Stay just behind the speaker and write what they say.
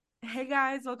Hey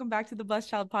guys, welcome back to the Blessed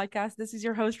Child podcast. This is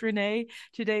your host, Renee.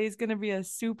 Today is going to be a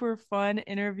super fun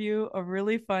interview, a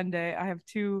really fun day. I have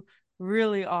two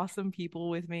really awesome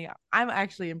people with me. I'm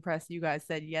actually impressed you guys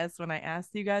said yes when I asked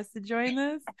you guys to join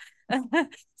this.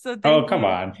 So Oh, thank come you.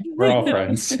 on. We're all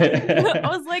friends. I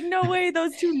was like, no way,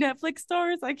 those two Netflix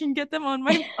stars, I can get them on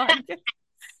my podcast.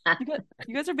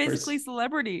 You guys are we're, basically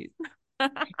celebrities.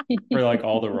 for like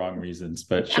all the wrong reasons,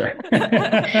 but sure.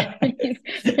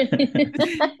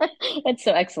 That's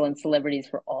so excellent. Celebrities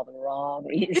for all the wrong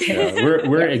reasons. Yeah,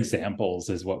 we're Yes. examples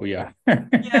is what we are.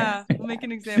 Yeah, we'll make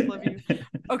an example of you.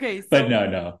 Okay, But so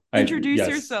no. I introduce yes.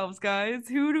 yourselves, guys.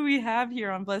 Who do we have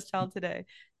here on Blessed Child today?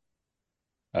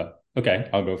 Okay,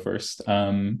 I'll go first.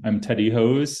 I'm Teddy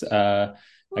Hose. I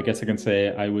guess I can say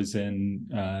I was in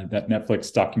that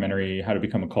Netflix documentary, How to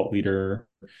Become a Cult Leader,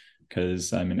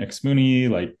 because I'm an ex-Moonie,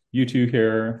 like you two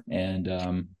here, and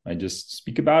I just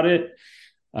speak about it.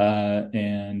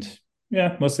 And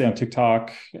yeah, mostly on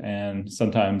TikTok and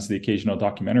sometimes the occasional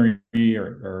documentary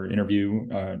or interview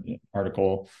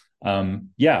article.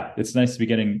 Yeah, it's nice to be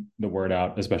getting the word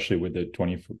out, especially with the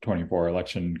 2024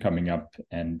 election coming up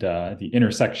and the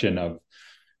intersection of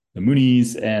the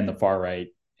Moonies and the far right.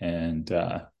 And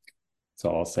that's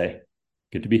all I'll say.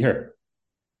 Good to be here.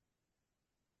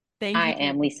 Thank I you,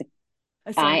 am Teddy. Lisa.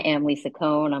 I Sorry. am Lisa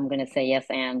Kohn. I'm going to say yes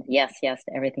and yes to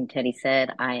everything Teddy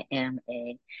said. I am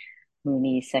a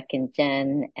Mooney second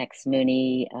gen, ex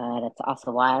Mooney. That's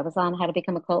also why I was on How to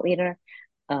Become a Cult Leader.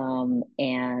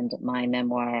 And my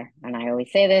memoir, and I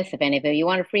always say this, if any of you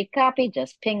want a free copy,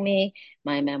 just ping me.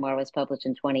 My memoir was published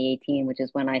in 2018, which is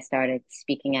when I started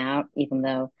speaking out, even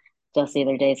though just the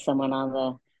other day someone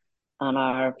on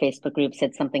our Facebook group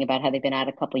said something about how they've been out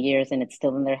a couple years and it's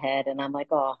still in their head. And I'm like,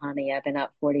 oh, honey, I've been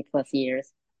out 40 plus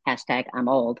years. Hashtag I'm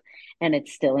old. And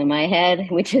it's still in my head,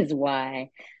 which is why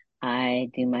I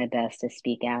do my best to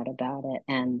speak out about it.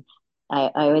 And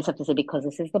I always have to say, because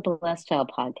this is the Blessed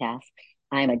Child podcast,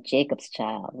 I'm a Jacob's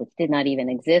child, which did not even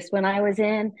exist when I was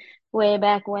in way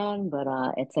back when. But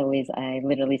it's always, I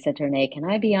literally said to Renee, can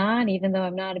I be on even though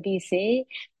I'm not a BC?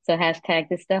 So hashtag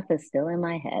this stuff is still in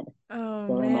my head, Oh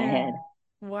still in my head. man.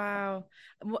 Wow.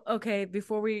 Okay,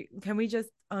 before can we just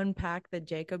unpack the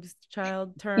Jacob's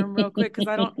child term real quick? Because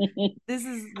I don't this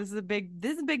is a big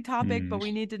topic, but Mm.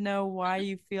 we need to know why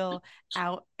you feel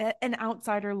an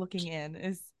outsider looking in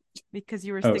is because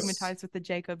you were Oh, stigmatized with the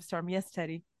Jacob's term. Yes,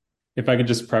 Teddy. if I could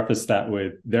just preface that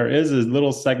with there is a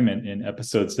little segment in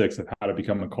episode 6 of How to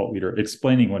Become a Cult Leader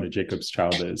explaining what a Jacob's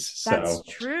child is. That's So,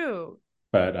 true.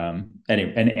 but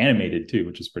anyway, and animated too,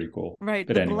 which is pretty cool. Right.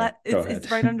 But anyway, go It's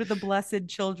ahead. right under the blessed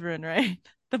children, right?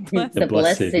 The The The blessed.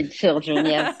 blessed, blessed children,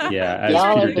 yes. yeah, as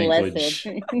Y'all are Peter blessed.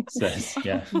 Dinklage says,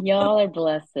 yeah. Y'all are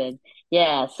blessed.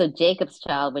 Yeah, so Jacob's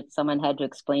child, which someone had to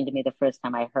explain to me the first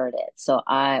time I heard it. So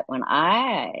when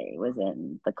I was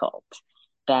in the cult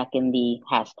back in the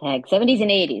hashtag 70s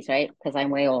and 80s, right? Because I'm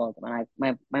way old. When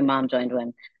my mom joined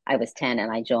when I was 10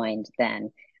 and I joined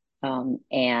then.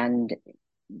 And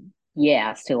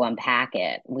yes, to unpack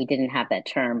it, we didn't have that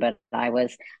term, but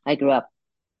I grew up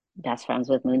best friends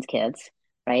with Moon's kids,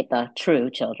 right? The true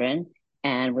children,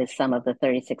 and with some of the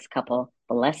 36 couple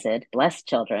blessed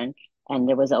children. And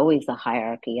there was always the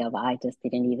hierarchy of I just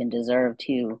didn't even deserve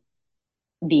to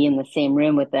be in the same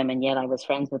room with them, and yet I was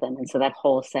friends with them. And so that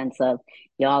whole sense of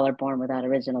y'all are born without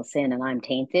original sin and I'm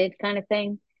tainted kind of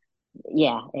thing.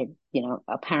 Yeah, it,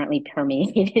 apparently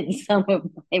permeated some of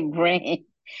my brain.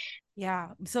 Yeah.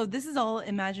 So this is all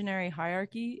imaginary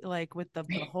hierarchy, like with the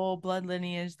whole blood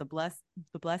lineage, the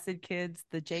blessed kids,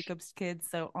 the Jacob's kids.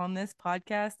 So on this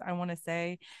podcast, I want to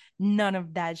say none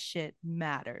of that shit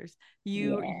matters.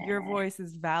 Your Yeah. voice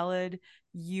is valid.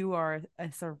 You are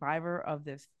a survivor of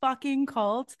this fucking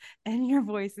cult, and your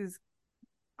voice is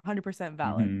 100%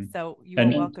 valid. Mm-hmm. So you are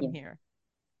And Thank welcome you. here.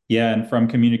 yeah, and from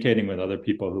communicating with other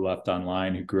people who left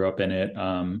online who grew up in it,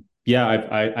 yeah,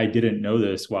 I didn't know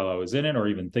this while I was in it or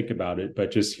even think about it,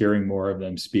 but just hearing more of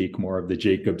them speak, more of the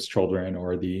Jacob's children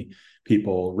or the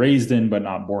people raised in but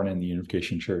not born in the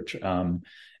Unification Church,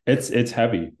 it's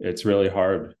heavy. It's really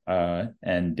hard,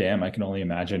 and damn, I can only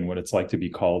imagine what it's like to be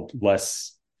called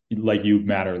less, like you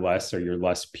matter less or you're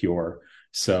less pure.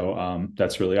 So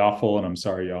that's really awful, and I'm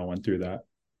sorry y'all went through that.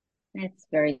 That's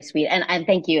very sweet. And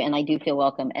thank you. And I do feel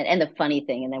welcome. And the funny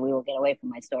thing, and then we will get away from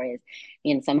my story,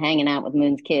 is, so I'm hanging out with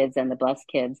Moon's kids and the Blessed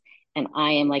kids, and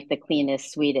I am like the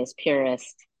cleanest, sweetest,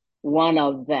 purest one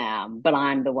of them, but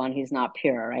I'm the one who's not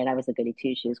pure, right? I was a goody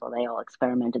two shoes while they all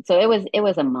experimented. So it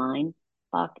was a mind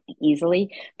fuck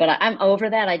easily. But I'm over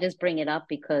that. I just bring it up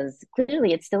because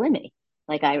clearly it's still in me.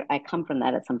 Like I come from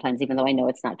that at sometimes, even though I know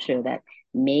it's not true, that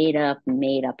made up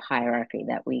hierarchy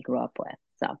that we grew up with.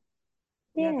 So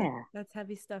Yeah. That's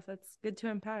heavy stuff. That's good to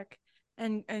unpack.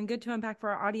 And good to unpack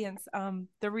for our audience.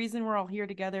 The reason we're all here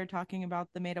together talking about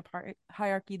the made up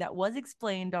hierarchy that was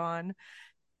explained on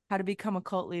How to Become a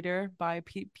Cult Leader by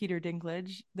Peter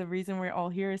Dinklage. The reason we're all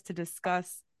here is to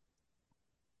discuss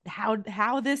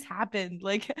how this happened.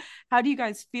 Like, how do you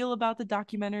guys feel about the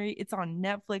documentary? It's on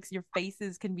Netflix. Your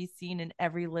faces can be seen in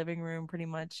every living room pretty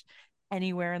much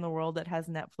anywhere in the world that has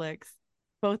Netflix.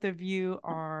 Both of you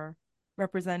are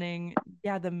representing,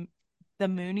 yeah, the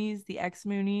Moonies, the ex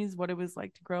Moonies, what it was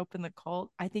like to grow up in the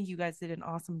cult. I think you guys did an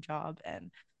awesome job,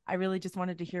 and I really just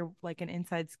wanted to hear like an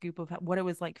inside scoop of what it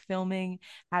was like filming.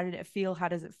 How did it feel? How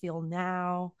does it feel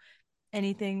now?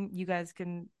 Anything you guys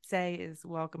can say is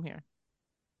welcome here.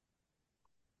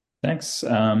 Thanks.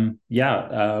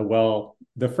 Well,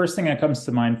 the first thing that comes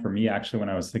to mind for me, actually, when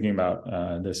I was thinking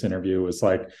about this interview was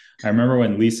like, I remember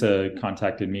when Lisa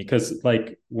contacted me, because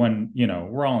like when,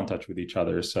 we're all in touch with each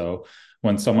other. So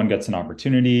when someone gets an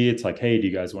opportunity, it's like, hey, do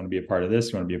you guys want to be a part of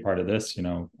this? You want to be a part of this?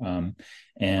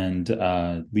 And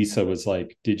Lisa was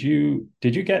like, did you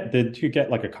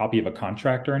get like a copy of a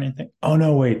contract or anything? Oh,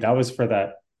 no, wait, that was for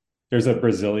that. There's a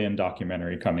Brazilian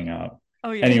documentary coming out.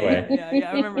 Oh yeah, Anyway,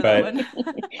 yeah. I remember that but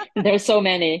one. There's so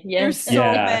many. There's Yes. so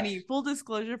yeah, many. Full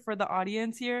disclosure for the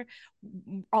audience here,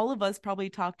 all of us probably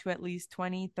talked to at least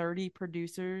 20, 30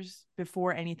 producers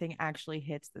before anything actually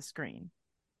hits the screen.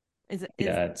 Is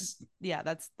yeah, it's yeah,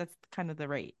 that's kind of the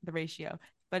ratio.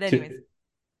 But anyways,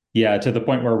 to to the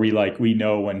point where we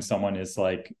know when someone is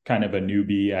like kind of a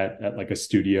newbie at like a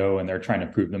studio and they're trying to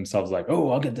prove themselves, like,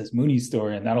 oh, I'll get this Mooney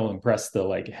story and that'll impress the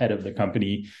like head of the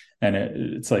company. And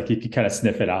it's like you can kind of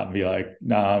sniff it out and be like,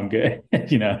 no, I'm good.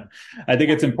 I think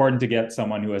it's important to get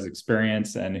someone who has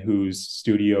experience and whose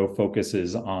studio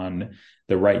focuses on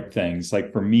the right things.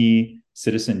 Like for me,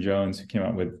 Citizen Jones, who came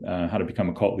out with How to Become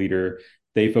a Cult Leader,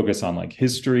 they focus on like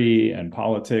history and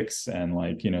politics and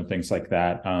like things like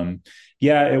that.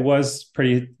 It was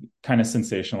pretty kind of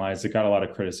sensationalized. It got a lot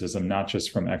of criticism, not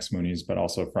just from ex Moonies but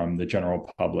also from the general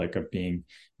public, of being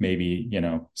maybe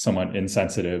somewhat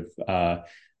insensitive.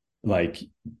 Like,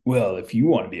 well, if you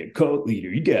want to be a cult leader,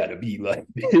 you gotta be like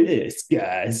this,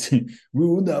 guys.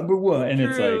 Rule number one. And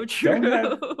it's true, like, don't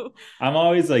have true. I'm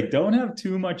always like, don't have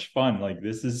too much fun. Like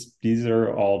these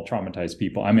are all traumatized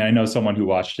people. I mean, I know someone who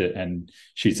watched it and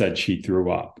she said she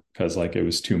threw up because like it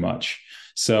was too much.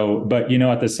 So, but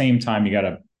at the same time, you got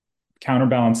to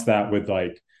counterbalance that with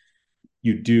like,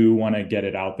 you do want to get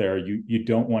it out there. You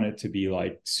don't want it to be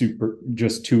like super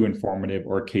just too informative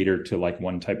or cater to like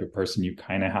one type of person. You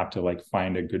kind of have to like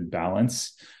find a good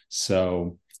balance.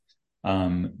 So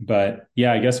but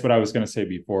yeah, I guess what I was going to say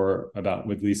before about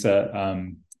with Lisa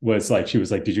was like, she was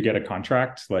like, did you get a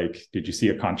contract? Like, did you see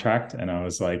a contract? And I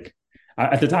was like,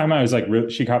 at the time I was like,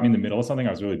 she caught me in the middle of something.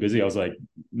 I was really busy. I was like,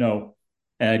 no.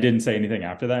 And I didn't say anything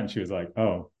after that. And she was like,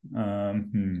 oh,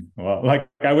 well, like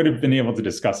I would have been able to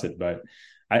discuss it, but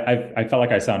I felt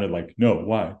like I sounded like, no,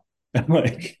 why?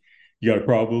 Like, you got a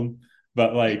problem?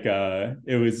 But like,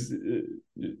 it was,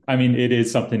 I mean, it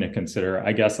is something to consider.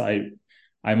 I guess I'm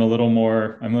a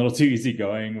little too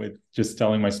easygoing with just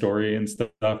telling my story and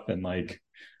stuff. And like,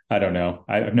 I don't know,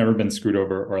 I've never been screwed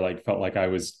over or like felt like I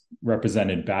was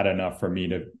represented bad enough for me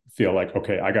to feel like,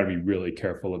 okay, I got to be really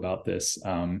careful about this.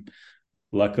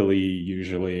 Luckily,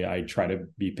 usually I try to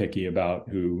be picky about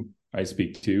who I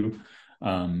speak to.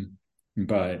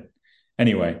 But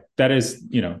anyway, that is,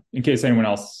 in case anyone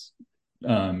else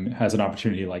has an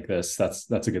opportunity like this, that's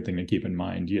a good thing to keep in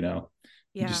mind. Yeah.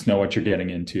 Just know what you're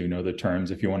getting into, know the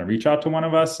terms. If you want to reach out to one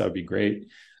of us, that would be great.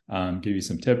 Give you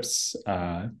some tips.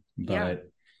 But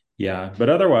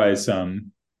otherwise,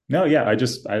 no, yeah,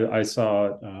 I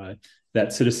saw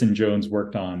that Citizen Jones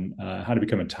worked on How to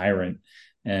Become a Tyrant.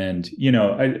 And,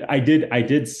 I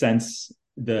did sense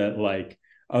the like,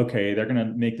 okay, they're going to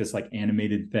make this like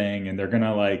animated thing and they're going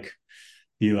to like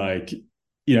be like,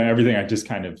 everything I just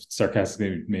kind of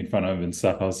sarcastically made fun of and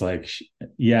stuff. I was like,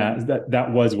 yeah,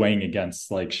 that was weighing against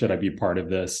like, should I be part of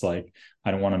this? Like, I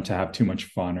don't want them to have too much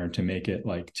fun or to make it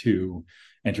like too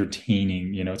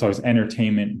entertaining. It's always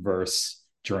entertainment versus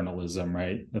journalism,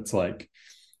 right? That's like,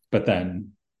 but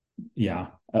then, yeah,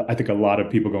 I think a lot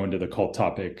of people go into the cult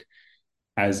topic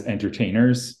as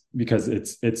entertainers because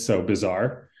it's so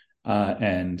bizarre. But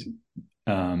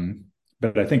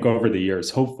I think over the years,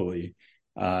 hopefully,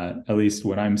 at least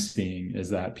what I'm seeing is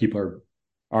that people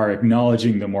are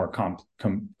acknowledging the more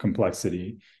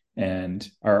complexity and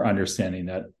are understanding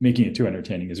that making it too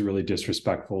entertaining is really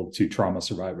disrespectful to trauma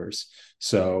survivors.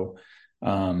 So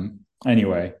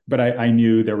anyway, but I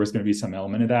knew there was going to be some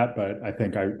element of that, but I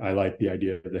think I like the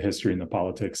idea of the history and the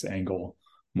politics angle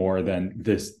more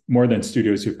than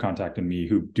studios who've contacted me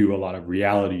who do a lot of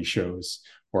reality shows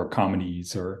or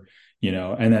comedies or,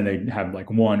 and then they have like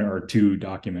one or two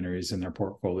documentaries in their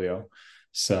portfolio.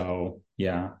 So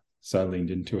yeah, so I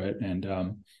leaned into it,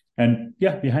 and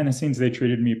yeah, behind the scenes, they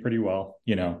treated me pretty well.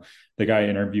 The guy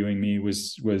interviewing me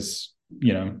was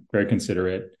very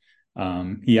considerate.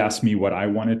 He asked me what I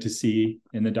wanted to see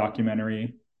in the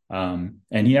documentary. And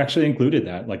he actually included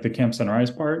that, like the Camp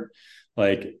Sunrise part.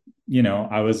 Like,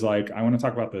 I was like, I want to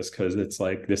talk about this because it's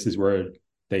like, this is where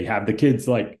they have the kids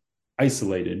like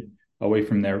isolated away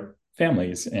from their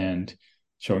families and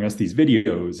showing us these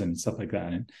videos and stuff like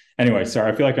that. And anyway,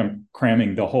 sorry, I feel like I'm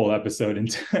cramming the whole episode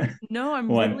into No, I'm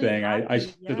one really thing. I happy.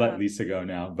 should let Yeah. Lisa go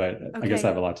now, but I guess I Okay.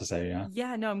 have a lot to say. Yeah.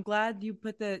 Yeah, no, I'm glad you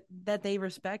put that they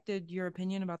respected your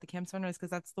opinion about the Camp Sunrise,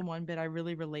 because that's the one bit I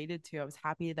really related to. I was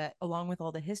happy that along with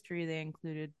all the history they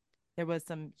included, there was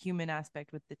some human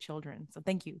aspect with the children. So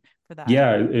thank you for that.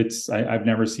 Yeah, I've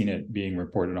never seen it being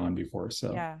reported on before.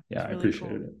 So Yeah, yeah, it's I really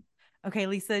appreciated cool. it. Okay,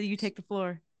 Lisa, you take the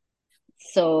floor.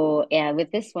 So yeah,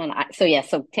 with this one,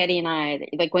 so Teddy and I,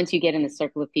 like once you get in the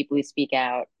circle of people who speak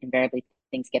out, invariably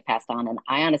things get passed on. And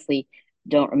I honestly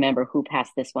don't remember who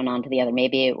passed this one on to the other.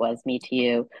 Maybe it was me to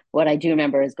you. What I do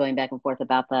remember is going back and forth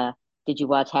about did you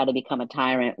watch How to Become a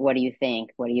Tyrant? What do you think?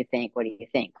 What do you think? What do you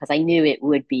think? Because I knew it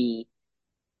would be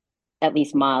at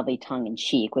least mildly tongue in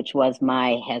cheek, which was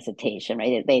my hesitation,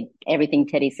 right? Everything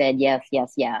Teddy said, yes,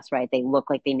 yes, yes, right? They looked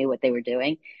like they knew what they were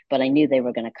doing, but I knew they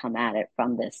were going to come at it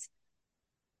from this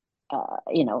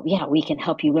yeah, we can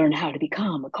help you learn how to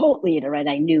become a cult leader, right?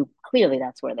 I knew clearly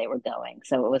that's where they were going.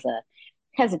 So it was a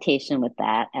hesitation with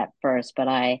that at first, but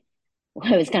I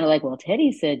was kind of like, well,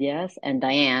 Teddy said yes. And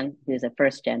Diane, who's a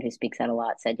first gen who speaks out a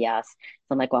lot, said yes. So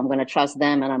I'm like, well, I'm going to trust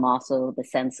them. And I'm also the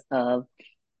sense of,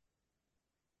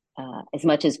 as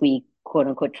much as we quote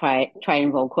unquote try and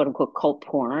involve quote unquote cult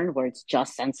porn, where it's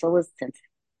just senseless,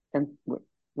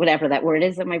 whatever that word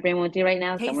is that my brain won't do right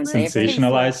now. Someone say it Tasteless, for me.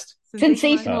 tasteless, Sensationalized.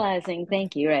 sensationalized. Oh, Sensationalizing,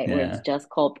 thank you, right, where it's yeah. just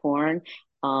called porn.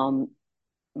 um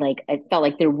like I felt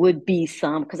like there would be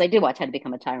some, because I did watch How to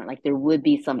Become a Tyrant, like there would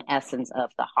be some essence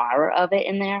of the horror of it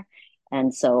in there.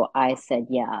 And so I said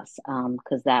yes,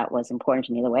 because that was important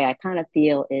to me. The way I kind of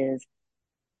feel is,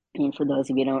 I mean, for those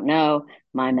of you who don't know,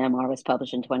 my memoir was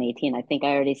published in 2018. I think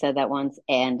I already said that once.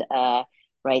 And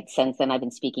right since then, I've been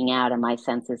speaking out. And my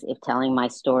sense is if telling my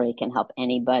story can help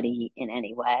anybody in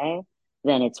any way,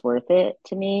 then it's worth it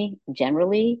to me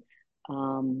generally.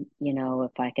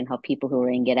 If I can help people who are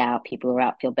in get out, people who are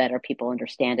out feel better, people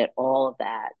understand it, all of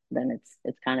that, then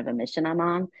it's kind of a mission I'm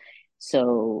on.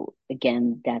 So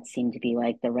again, that seemed to be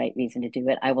like the right reason to do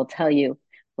it. I will tell you,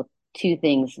 well, two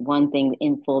things. One thing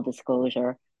in full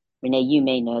disclosure, Renee, you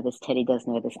may know this, Teddy does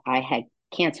know this. I had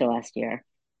cancer last year,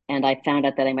 and I found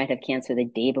out that I might have cancer the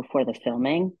day before the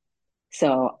filming.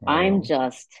 So I'm Oh,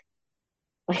 just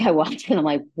like, I watched it, I'm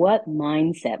like, what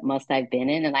mindset must I've been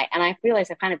in? And I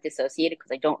realized I kind of dissociated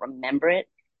because I don't remember it.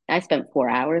 I spent 4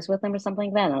 hours with them or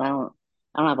something like that, and I don't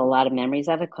have a lot of memories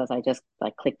of it because I just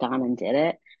like clicked on and did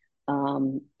it.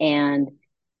 And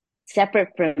separate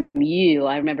from you,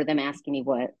 I remember them asking me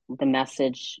what the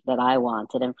message that I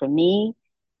wanted. And for me,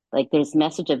 like there's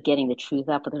message of getting the truth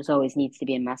out, but there's always needs to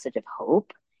be a message of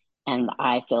hope. And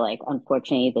I feel like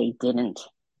unfortunately they didn't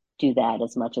do that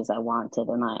as much as I wanted.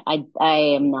 And I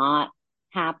am not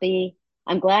happy.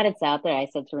 I'm glad it's out there. I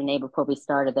said to Renee before we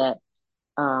started that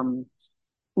um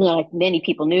like many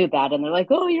people knew about it and they're like,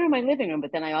 oh, you're in my living room.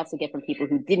 But then I also get from people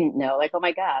who didn't know, like, oh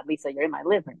my God, Lisa, you're in my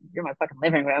living room. You're in my fucking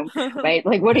living room, right?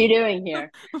 Like, what are you doing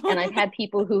here? And I've had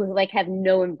people who like have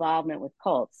no involvement with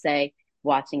cults say,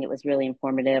 watching it was really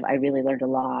informative. I really learned a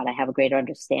lot. I have a greater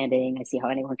understanding. I see how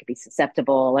anyone could be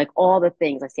susceptible, like all the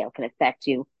things. I see how it can affect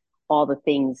you, all the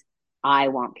things I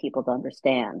want people to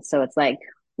understand. So it's like,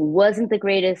 wasn't the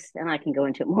greatest, and I can go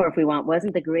into it more if we want,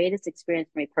 wasn't the greatest experience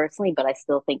for me personally, but I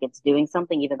still think it's doing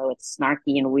something, even though it's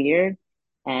snarky and weird.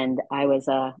 And I was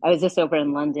just over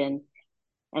in London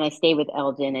and I stayed with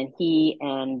Elgin, and he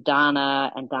and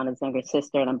Donna's younger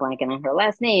sister, and I'm blanking on her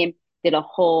last name, did a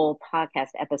whole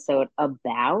podcast episode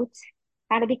about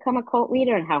how to become a cult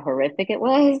leader and how horrific it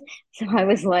was. So I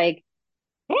was like,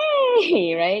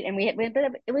 hey, right? And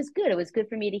but it was good. It was good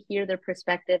for me to hear their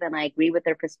perspective, and I agree with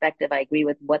their perspective. I agree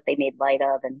with what they made light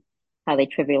of and how they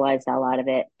trivialized a lot of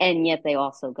it, and yet they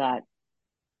also got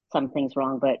some things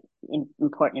wrong, but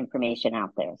important information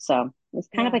out there. So it's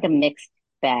kind of Yeah. like a mixed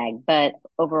bag. But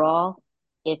overall,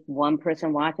 if one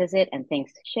person watches it and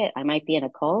thinks, "Shit, I might be in a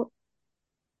cult,"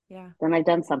 Yeah. then I've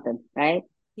done something, right?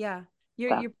 Yeah. You're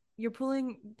So you're you're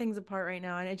pulling things apart right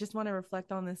now, and I just want to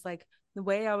reflect on this. Like the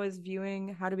way I was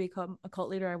viewing How to Become a Cult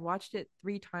Leader, I watched it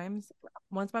 3 times,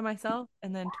 once by myself,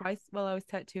 and then twice while I was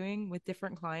tattooing with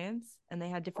different clients, and they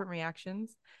had different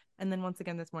reactions. And then once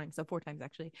again this morning, so 4 times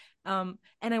actually. And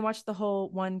I watched the whole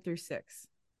 1 through 6,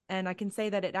 and I can say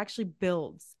that it actually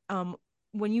builds.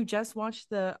 When you just watch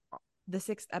the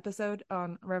 6th episode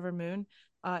on Reverend Moon,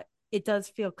 it does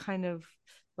feel kind of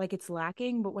like it's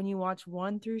lacking. But when you watch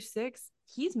 1 through 6,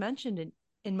 he's mentioned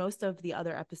in most of the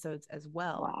other episodes as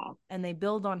well. Wow. And they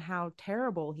build on how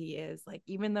terrible he is. Like,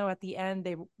 even though at the end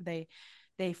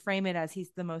they frame it as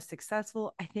he's the most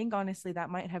successful, I think honestly that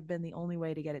might have been the only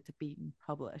way to get it to be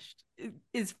published,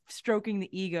 is stroking the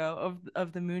ego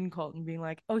of the Moon Cult and being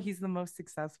like, oh, he's the most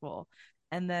successful,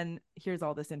 and then here's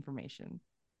all this information.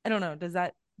 I don't know, does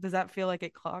that feel like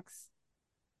it clocks?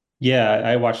 Yeah,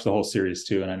 I watched the whole series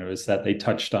too, and I noticed that they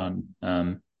touched on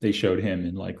they showed him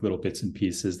in like little bits and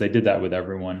pieces. They did that with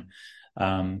everyone.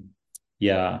 Um,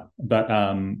 yeah, but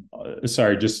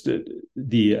sorry, just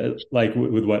the like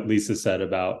with what Lisa said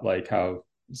about like how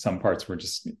some parts were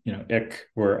just ick,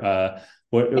 or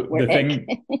what We're the ick.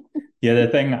 thing. Yeah, the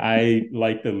thing I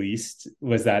liked the least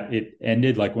was that it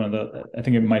ended like one of the, I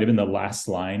think it might have been the last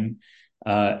line.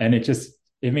 And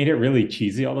it made it really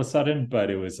cheesy all of a sudden,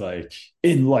 but it was like,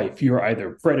 in life, you're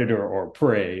either predator or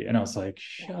prey. And I was like,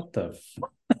 shut the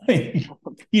fuck.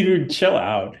 Peter, chill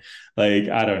out. Like,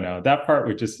 I don't know. That part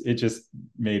it just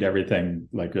made everything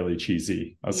like really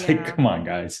cheesy. I was like, Yeah, come on,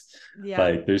 guys. yeah.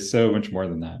 Like, there's so much more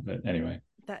than that. But anyway,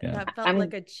 that yeah. that felt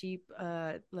like I'm a cheap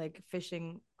like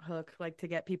fishing hook, like to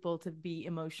get people to be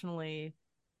emotionally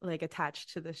like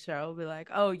attached to the show, be like,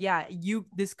 oh yeah, you,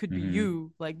 this could be Mhm.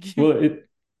 you, like you. Well,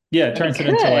 yeah, it it turns it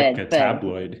into like a could, but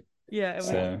tabloid. Yeah, it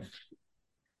was. yeah. So,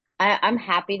 I'm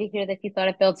happy to hear that you thought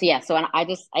it built. Yeah, so when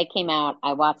I came out,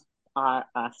 I watched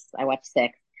us. I watched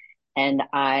 6, and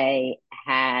I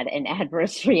had an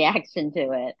adverse reaction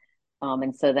to it.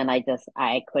 And so then I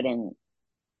couldn't.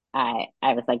 I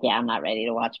was like, yeah, I'm not ready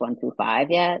to watch 1 through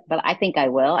 5 yet, but I think I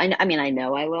will. I mean, I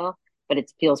know I will. But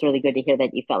it feels really good to hear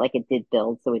that you felt like it did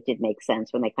build, so it did make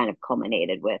sense when they kind of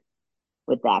culminated with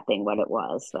that being what it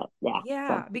was. But yeah, so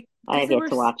Yeah, I because have they yet were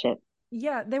to watch it.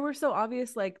 yeah, they were so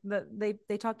obvious. Like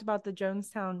they talked about the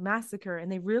Jonestown massacre,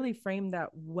 and they really framed that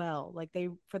well. Like, they,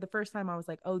 for the first time I was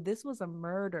like, oh, this was a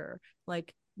murder,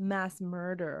 like mass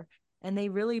murder. And they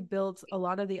really built a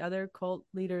lot of the other cult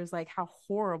leaders, like how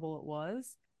horrible it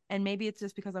was. And maybe it's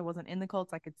just because I wasn't in the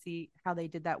cults, I could see how they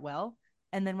did that well.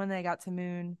 And then when they got to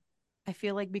Moon, I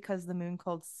feel like because the Moon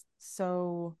cult's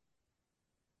so,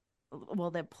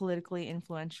 well, they're politically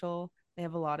influential, they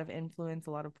have a lot of influence,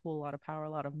 a lot of pull, a lot of power, a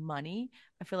lot of money.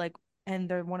 I feel like, and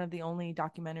they're one of the only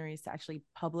documentaries to actually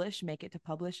make it to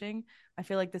publishing. I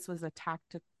feel like this was a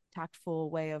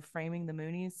tactful way of framing the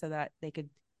Moonies so that they could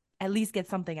at least get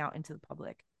something out into the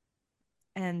public.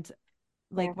 And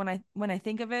Yeah, like when I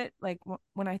think of it, like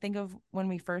when I think of when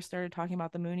we first started talking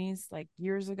about the Moonies like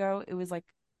years ago, it was like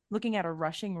looking at a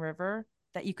rushing river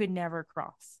that you could never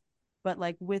cross. But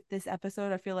like with this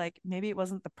episode, I feel like maybe it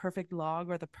wasn't the perfect log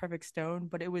or the perfect stone,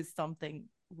 but it was something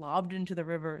lobbed into the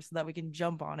river so that we can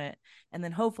jump on it, and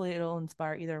then hopefully it'll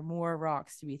inspire either more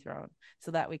rocks to be thrown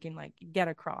so that we can like get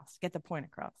the point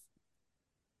across.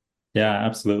 yeah,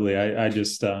 absolutely. I'm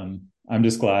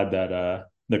just glad that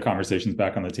the conversation's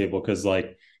back on the table, because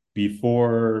like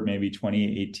before maybe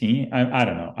 2018, I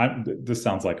don't know. This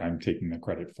sounds like I'm taking the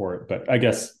credit for it, but I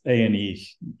guess A&E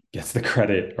gets the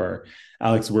credit, or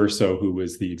Alex Werso, who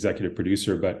was the executive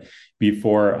producer. But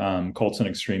before Cults and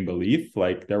Extreme Belief,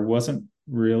 like there wasn't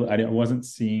real, I wasn't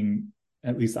seeing,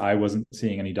 at least I wasn't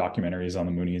seeing any documentaries on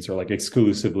the Moonies, or like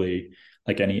exclusively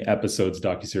like any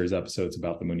docuseries episodes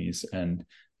about the Moonies. And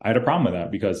I had a problem with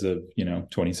that because of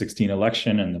 2016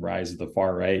 election and the rise of the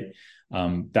far right.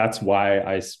 That's why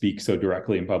I speak so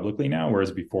directly and publicly now,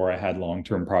 whereas before I had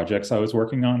long-term projects I was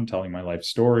working on, telling my life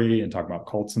story and talking about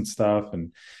cults and stuff.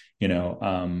 And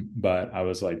but I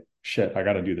was like, shit, I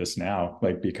got to do this now,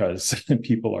 like, because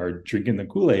people are drinking the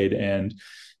Kool-Aid, and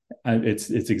it's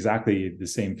exactly the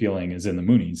same feeling as in the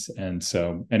Moonies. And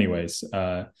so, anyways,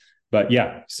 but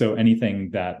yeah, so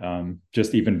anything that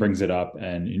just even brings it up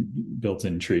and builds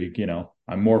intrigue,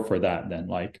 I'm more for that than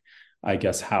like, I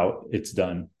guess, how it's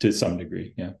done to some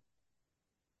degree. Yeah.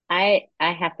 I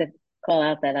have to call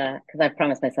out that because I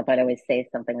promised myself I'd always say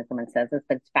something when someone says this,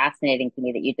 but it's fascinating to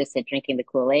me that you just said drinking the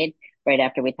Kool-Aid right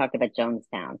after we talked about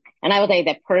Jonestown. And I will tell you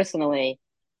that personally,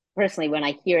 when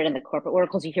I hear it in the corporate world,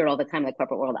 because you hear it all the time in the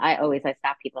corporate world, I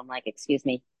stop people. I'm like, excuse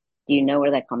me, do you know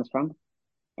where that comes from?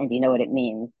 And do you know what it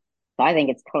means? So I think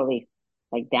it's totally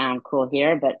like down cool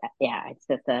here, but yeah, it's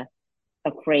just a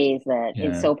a phrase that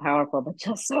is Yeah. so powerful, but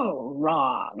just so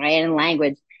wrong, right? And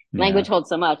language Yeah. holds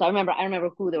so much. I remember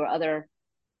who there were other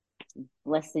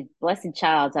blessed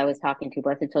childs I was talking to,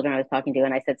 blessed children I was talking to,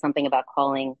 and I said something about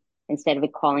calling instead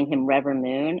of calling him Reverend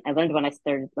Moon. I learned when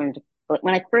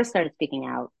I first started speaking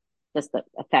out, just the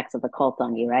effects of the cult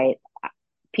on you, right?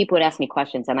 People would ask me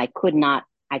questions, and I could not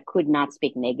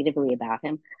speak negatively about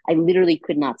him. I literally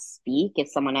could not speak if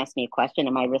someone asked me a question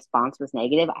and my response was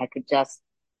negative. I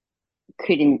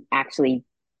couldn't actually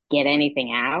get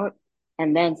anything out.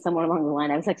 And then somewhere along the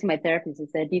line, I was like to my therapist and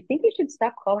said, "Do you think you should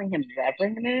stop calling him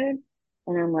Reverend Moon?"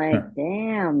 And I'm like, Huh.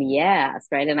 damn, yes,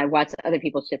 right. And I watched other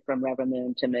people shift from Reverend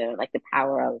Moon to Moon, like the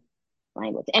power of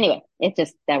language. Anyway, it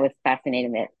just that was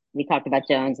fascinating that we talked about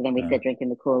Jones and then we Uh, said drinking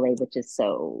the Kool-Aid, which is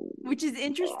so Which is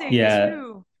interesting yeah.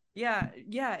 too. Yeah,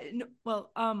 yeah.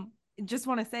 Well, just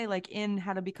want to say, like in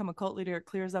How to Become a Cult Leader, it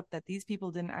clears up that these people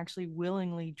didn't actually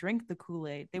willingly drink the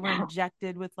Kool-Aid. They were no.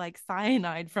 injected with like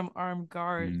cyanide from armed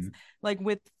guards, Mm. like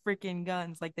with freaking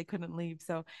guns, like they couldn't leave.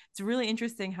 So it's really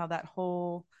interesting how that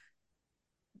whole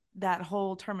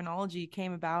terminology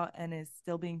came about and is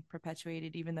still being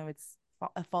perpetuated, even though it's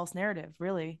a false narrative,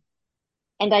 really.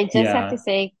 And I just have to Yeah.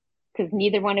 say, because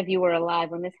neither one of you were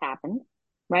alive when this happened,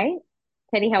 right?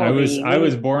 Teddy, how I old are was you? I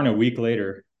was Maybe born a week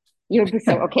later. you're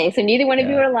so okay. So neither one of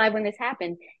you were Yeah. alive when this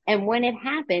happened. And when it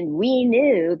happened, we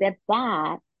knew that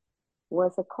that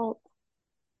was a cult,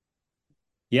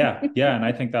 Yeah. Yeah. And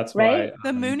I think that's right?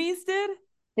 why The Moonies did.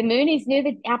 The Moonies knew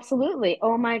that absolutely.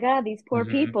 Oh my God, these poor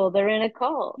mhm. people, they're in a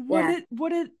cult. What Yeah. it?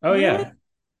 What it? Oh Really? yeah.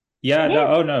 Yeah, no,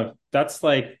 Yeah. oh no. That's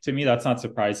like to me that's not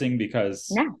surprising because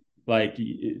No, like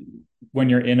when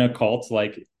you're in a cult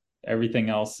like everything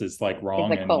else is like it's a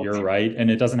wrong and cult. you're right and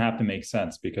it doesn't have to make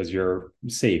sense because you're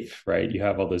safe, right? You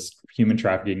have all this human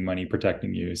trafficking money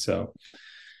protecting you. So,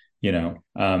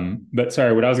 but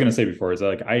sorry, what I was going to say before is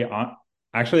like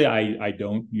actually I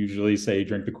don't usually say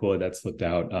drink the Kool-Aid that slipped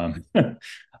out.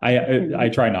 I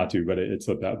try not to, but it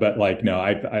slipped out. But like no,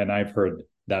 I've heard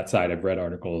that side. I've read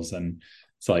articles and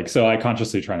it's like so I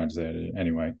consciously try not to say it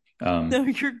anyway. No, Um,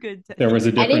 you're good, there Teddy. was a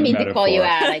I didn't different mean to call you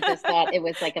metaphor. out. I just thought it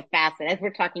was like a facet as we're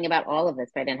talking about all of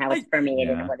this, right? And how it's I permeated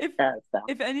and Yeah. what it if does. So,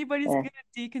 if anybody's yeah, gonna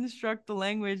deconstruct the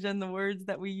language and the words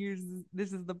that we use,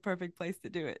 this is the perfect place to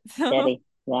do it. So, Teddy.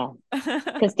 Yeah.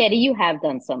 Because Teddy, you have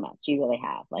done so much. You really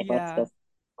have. Like, let's yeah. just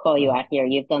call you Uh, out here.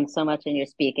 You've done so much in your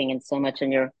speaking and so much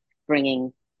in your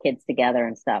bringing kids together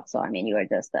and stuff. So, I mean, you are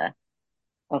just a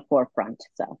forefront.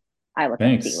 So, I look up to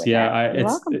you Thanks. with Yeah, that. You're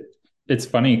welcome. it's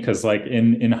funny because like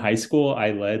in high school,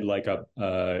 I led like a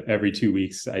every 2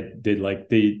 weeks I did like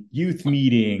the youth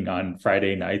meeting on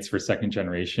Friday nights for second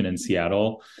generation in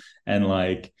Seattle, and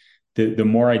like the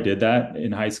more I did that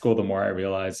in high school, the more I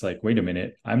realized like, wait a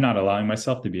minute, I'm not allowing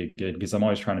myself to be a kid because I'm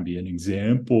always trying to be an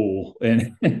example,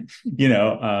 and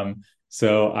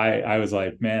so I was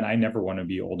like, man, I never want to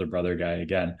be older brother guy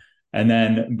again. And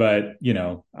then, but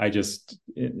I just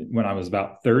when I was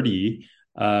about 30,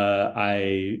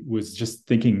 I was just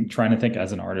trying to think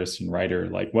as an artist and writer,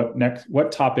 like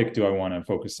what topic do I want to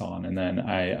focus on? And then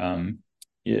I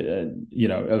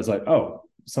was like, oh,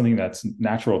 something that's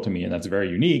natural to me and that's very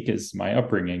unique is my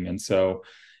upbringing. And so,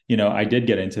 I did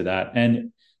get into that,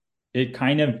 and it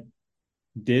kind of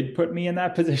did put me in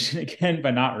that position again,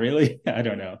 but not really. I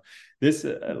don't know. This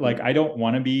like I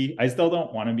still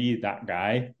don't want to be that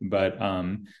guy, but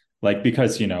like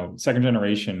because second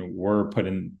generation were put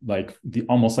in like the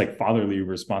almost like fatherly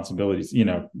responsibilities.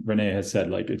 Renee has said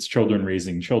like it's children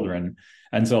raising children.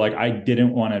 And so like I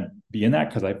didn't want to be in that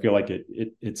because I feel like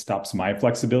it stops my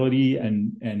flexibility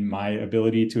and my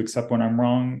ability to accept when I'm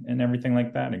wrong and everything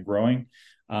like that and growing.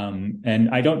 And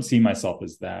I don't see myself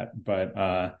as that, but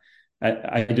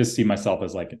I just see myself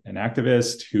as like an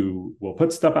activist who will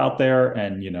put stuff out there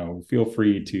and, feel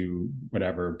free to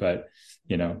whatever. But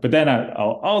then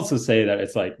I'll also say that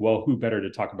it's like, well, who better to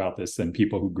talk about this than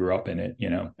people who grew up in it,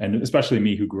 and especially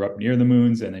me who grew up near the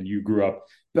moons. And then you grew up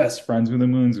best friends with the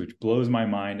moons, which blows my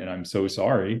mind. And I'm so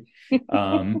sorry.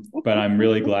 But I'm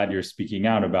really glad you're speaking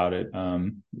out about it.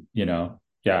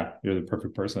 Yeah, you're the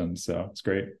perfect person. So it's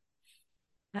great.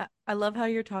 I love how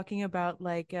you're talking about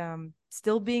like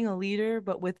still being a leader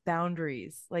but with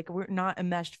boundaries. Like we're not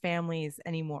enmeshed families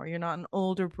anymore. You're not an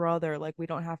older brother. Like we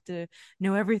don't have to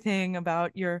know everything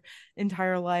about your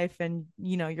entire life and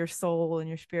your soul and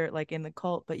your spirit like in the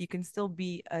cult, but you can still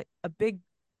be a big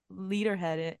leader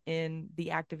head in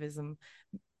the activism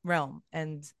realm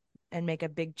and make a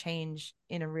big change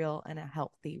in a real and a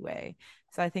healthy way.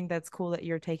 So I think that's cool that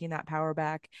you're taking that power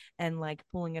back and like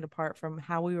pulling it apart from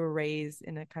how we were raised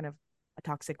in a kind of a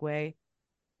toxic way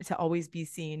to always be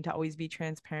seen, to always be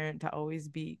transparent, to always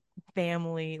be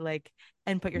family, like,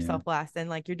 and put Yeah. yourself last, and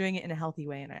like you're doing it in a healthy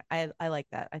way, and I like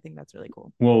that. I think that's really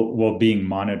cool. Well, being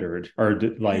monitored or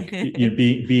like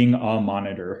being a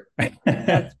monitor.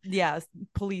 That's, yeah,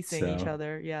 policing each So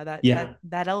other. Yeah, yeah,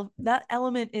 that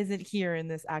element isn't here in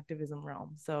this activism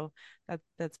realm. So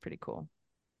that's pretty cool.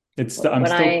 I'm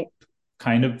What I still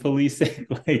kind of policing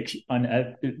like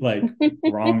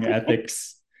wrong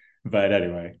ethics. But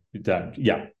anyway, done.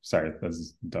 Yeah, sorry,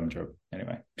 that's a dumb joke.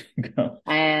 Anyway, go.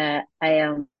 I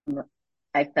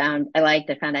found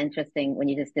interesting when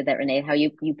you just did that, Renee, how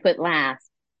you put last,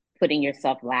 putting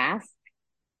yourself last,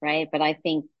 right? But I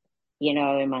think,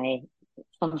 in my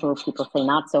some people say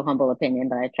not so humble opinion,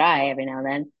 but I try every now and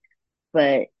then.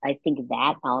 But I think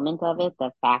that element of it,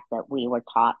 the fact that we were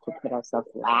taught to put ourselves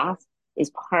last,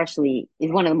 is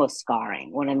one of the most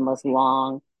scarring, one of the most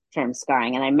long term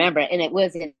scarring. And I remember, and it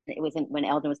wasn't when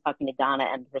Eldon was talking to Donna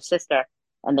and her sister,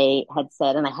 and they had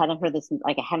said, and I hadn't heard those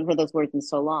words in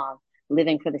so long,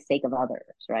 living for the sake of others,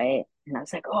 right? And I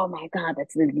was like, oh my God,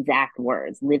 that's the exact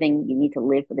words. Living, you need to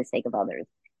live for the sake of others.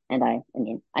 And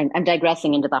I'm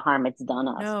digressing into the harm it's done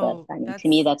us, but No, I mean, to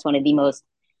me, that's that's one of the most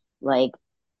like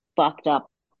fucked up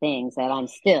things that I'm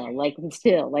still like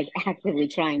actively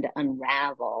trying to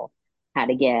unravel how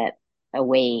to get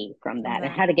away from from that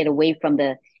and that. how to get away from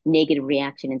the negative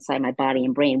reaction inside my body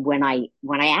and brain when I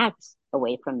act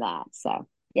away from that. So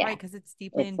yeah, Right, because it's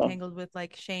deeply it's a entangled with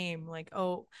like shame. Like,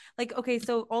 oh, like, okay,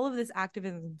 so all of this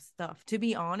activism stuff, to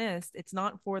be honest, it's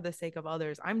not for the sake of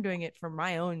others. I'm doing it for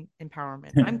my own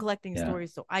empowerment. I'm collecting Yeah.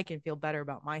 stories so I can feel better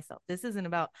about myself. This isn't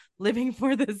about living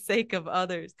for the sake of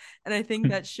others. And I think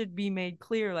that should be made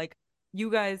clear. Like, you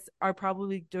guys are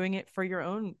probably doing it for your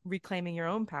own, reclaiming your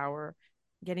own power,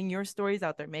 getting your stories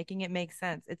out there, making it make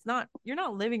sense. It's not, you're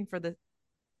not living for the,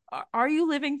 are you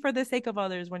living for the sake of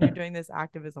others when you're doing this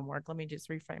activism work? Let me just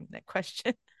reframe that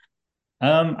question.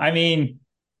 I mean,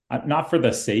 not for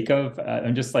the sake of,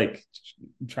 I'm just like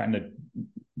trying to,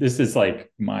 this is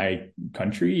like my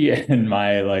country and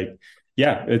my like,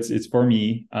 yeah, it's for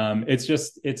me.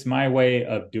 It's my way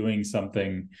of doing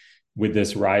something with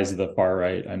this rise of the far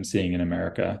right I'm seeing in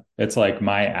America. It's like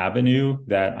my avenue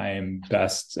that I am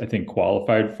best, I think,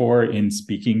 qualified for in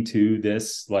speaking to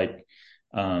this, like,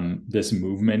 this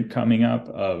movement coming up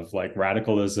of like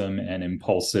radicalism and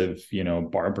impulsive,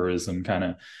 barbarism kind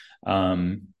of,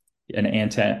 an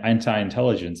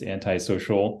anti-intelligence,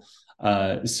 antisocial.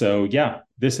 So yeah,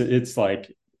 it's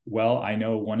like, well, I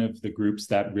know one of the groups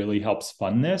that really helps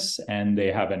fund this, and they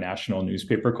have a national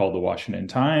newspaper called the Washington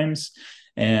Times.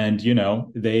 And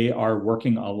they are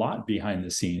working a lot behind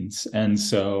the scenes. And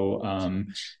so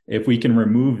if we can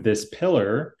remove this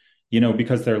pillar,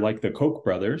 because they're like the Koch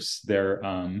brothers, they're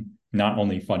not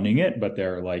only funding it, but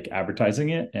they're like advertising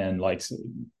it and like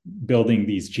building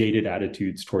these jaded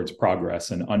attitudes towards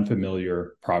progress and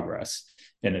unfamiliar progress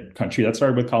in a country that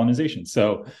started with colonization.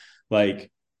 So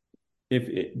like,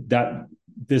 if that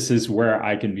this is where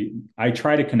I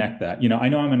try to connect that. I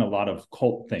know I'm in a lot of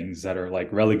cult things that are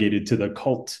like relegated to the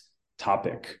cult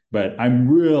topic, but I'm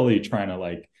really trying to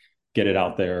like get it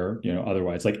out there,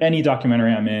 otherwise, like any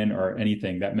documentary I'm in or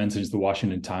anything that mentions the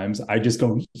Washington Times, I just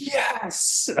go,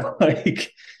 yes,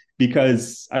 like,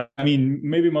 because I mean,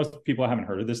 maybe most people haven't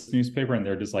heard of this newspaper and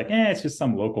they're just like, it's just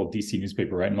some local DC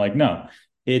newspaper, right? And like, no,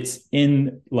 it's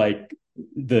in like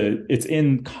it's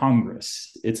in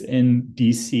Congress, it's in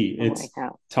DC, the White it's House. Yeah.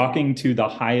 talking to the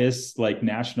highest like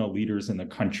national leaders in the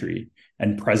country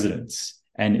and presidents,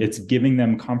 and it's giving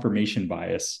them confirmation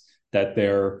bias that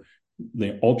the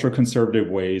ultra conservative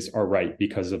ways are right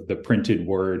because of the printed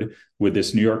word with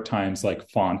this New York Times like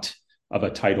font of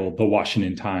a title, the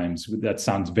Washington Times, that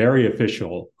sounds very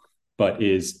official, but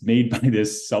is made by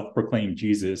this self-proclaimed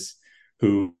Jesus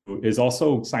who is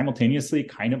also simultaneously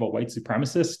kind of a white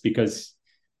supremacist because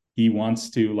he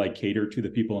wants to like cater to the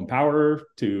people in power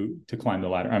to climb the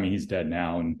ladder. I mean, he's dead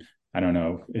now, and I don't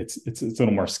know. It's a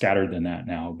little more scattered than that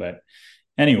now, but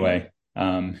anyway,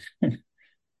 all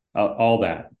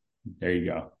that. There you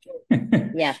go.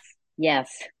 Yes.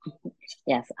 Yes.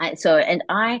 Yes.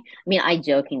 I mean, I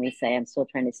jokingly say I'm still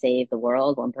trying to save the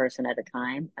world one person at a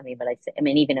time. I mean, but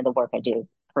even in the work I do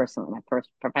personally, my first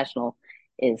professional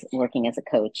is working as a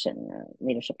coach and a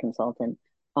leadership consultant.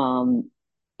 Um,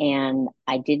 and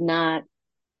I did not,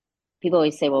 people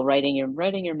always say, well, writing your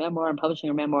memoir and publishing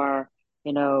your memoir,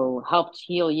 helped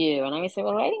heal you. And I always say,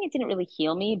 well, writing it didn't really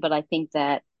heal me, but I think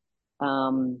that,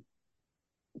 um,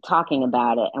 talking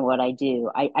about it and what I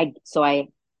do, I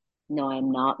know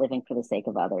I'm not living for the sake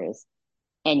of others.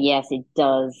 And yes, it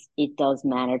does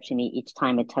matter to me each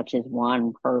time it touches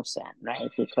one person, right?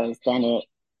 Because then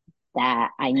that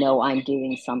I know I'm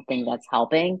doing something that's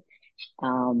helping.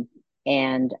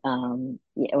 And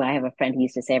I have a friend who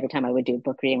used to say every time I would do a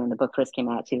book reading when the book first came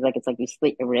out, she was like, it's like you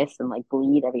slit your wrists and like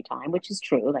bleed every time, which is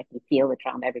true. Like you feel the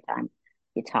trauma every time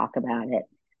you talk about it.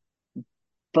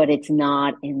 But it's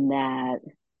not in that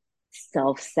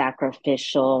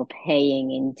self-sacrificial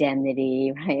paying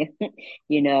indemnity, right?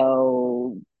 you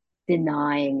know,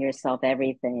 denying yourself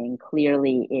everything.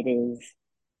 Clearly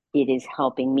it is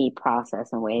helping me process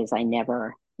in ways I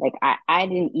never like I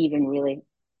didn't even really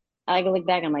I look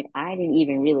back, I'm like, I didn't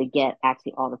even really get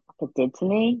actually all the fuck it did to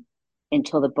me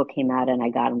until the book came out and I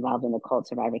got involved in the cult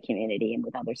survivor community and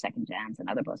with other second gens and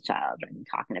other both child and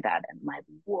talking about it. I'm like,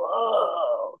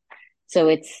 whoa. So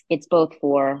it's both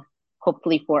for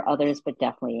hopefully for others, but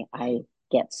definitely I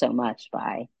get so much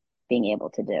by being able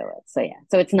to do it. So yeah.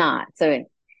 So it's not. But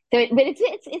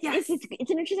Yes.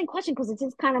 it's an interesting question because it's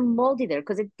just kind of moldy there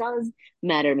because it does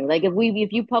matter to me. Like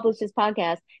if you publish this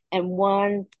podcast and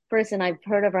one person I've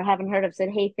heard of or haven't heard of said,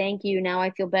 "Hey, thank you. Now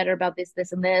I feel better about this,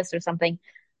 and this, or something."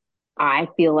 I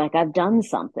feel like I've done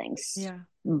something, Yeah.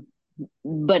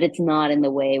 but it's not in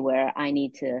the way where I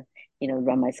need to,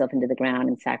 run myself into the ground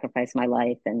and sacrifice my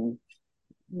life and,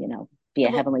 be a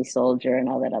Well, heavenly soldier and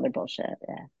all that other bullshit.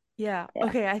 Yeah, yeah. yeah.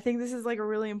 Okay. I think this is like a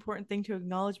really important thing to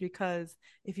acknowledge because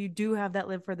if you do have that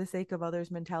live for the sake of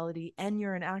others mentality and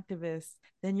you're an activist,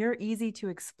 then you're easy to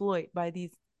exploit by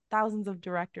these thousands of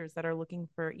directors that are looking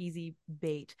for easy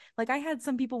bait. Like I had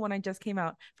some people when I just came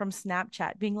out from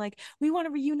Snapchat being like, "We want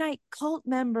to reunite cult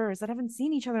members that haven't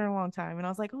seen each other in a long time." And I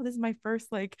was like, "Oh, this is my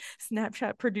first like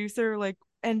Snapchat producer like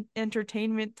and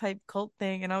entertainment type cult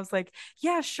thing." And I was like,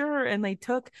 "Yeah, sure." And they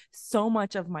took so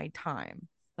much of my time,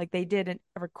 like they did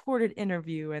a recorded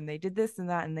interview and they did this and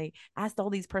that and they asked all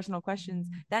these personal questions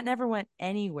that never went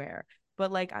anywhere.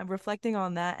 But like I'm reflecting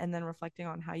on that and then reflecting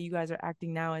on how you guys are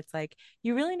acting now, it's like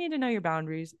you really need to know your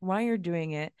boundaries, why you're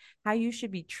doing it, how you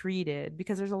should be treated,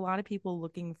 because there's a lot of people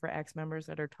looking for ex members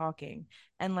that are talking,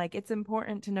 and like it's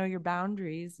important to know your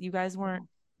boundaries. You guys weren't,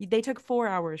 they took 4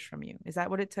 hours from you. Is that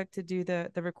what it took to do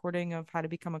the recording of how to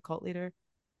become a cult leader?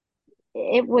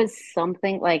 It was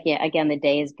something like, yeah, again, the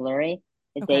day is blurry.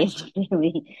 The day Okay. is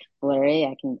really blurry.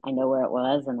 I know where it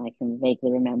was and I can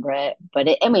vaguely remember it. But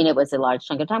I mean, it was a large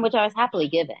chunk of time, which I was happily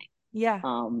giving. Yeah.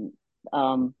 Um,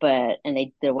 but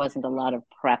there wasn't a lot of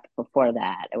prep before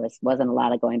that. Wasn't a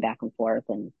lot of going back and forth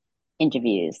and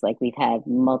interviews. Like we've had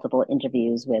multiple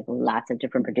interviews with lots of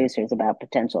different producers about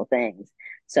potential things.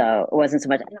 So it wasn't so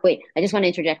much. Wait, I just want to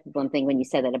interject one thing when you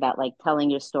said that about like telling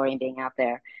your story and being out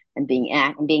there and being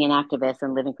an activist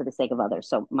and living for the sake of others.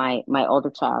 So my older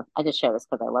child, I just share this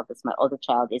because I love this. My older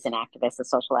child is an activist, a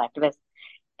social activist,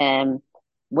 and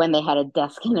when they had a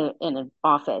desk in an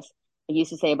office, they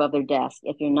used to say above their desk,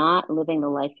 if you're not living the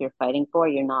life you're fighting for,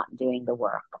 you're not doing the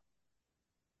work.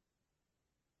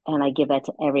 And I give that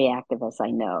to every activist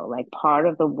I know. Like part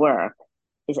of the work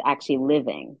is actually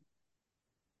living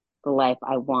the life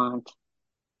I want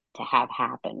to have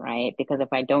happen, right? Because if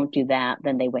I don't do that,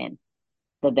 then they win.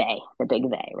 The big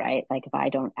they, right? Like if I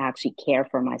don't actually care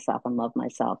for myself and love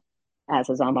myself, as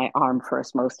is on my arm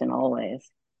first, most and always,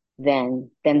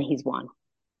 then he's won.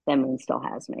 Then Moon still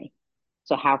has me.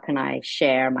 So how can I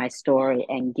share my story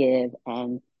and give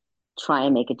and try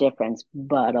and make a difference,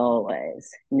 but always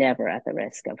never at the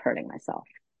risk of hurting myself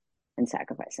and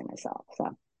sacrificing myself.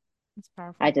 So It's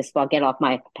powerful. I'll get off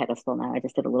my pedestal now. I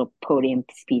just did a little podium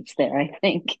speech there, I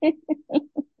think.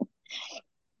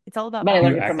 It's all about But I You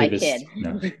learned it from my balance.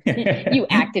 activists. kid. No. You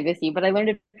activist, you, but I learned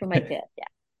it from my kid. Yeah.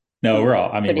 No, Yeah.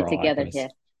 I mean, Put we're it all together activists. here.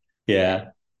 Yeah. Yeah.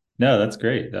 No, that's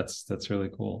great. That's really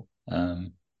cool.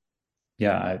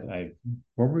 Yeah,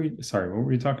 what were we, sorry, what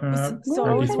were you talking So, about so What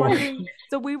I right was was I before? gonna wondering,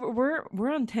 so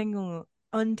we're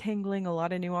untangling a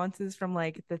lot of nuances from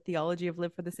like the theology of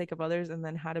live for the sake of others and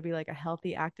then how to be like a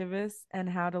healthy activist and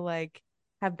how to like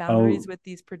have boundaries Oh, with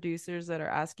these producers that are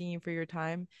asking you for your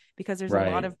time, because there's a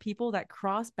lot right. of people that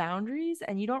cross boundaries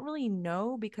and you don't really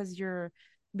know because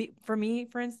for me,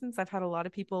 for instance, I've had a lot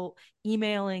of people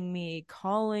emailing me,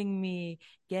 calling me,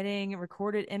 getting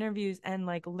recorded interviews, and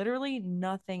like literally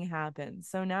nothing happens.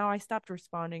 So now I stopped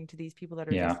responding to these people that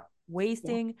are just Yeah. Yeah.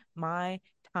 wasting my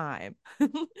time.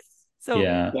 so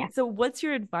Yeah. Yeah. so what's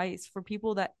your advice for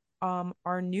people that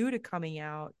are new to coming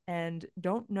out and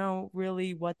don't know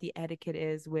really what the etiquette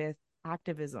is with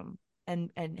activism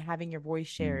and having your voice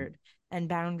Mm. shared and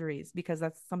boundaries, because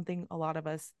that's something a lot of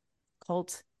us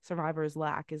cult survivors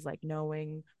lack, is like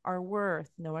knowing our worth,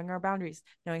 knowing our boundaries,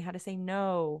 knowing how to say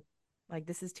no, like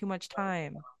this is too much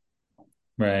time.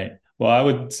 Right. Well, I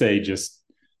would say just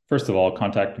first of all,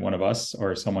 contact one of us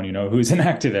or someone you know who's an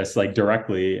activist, like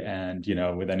directly, and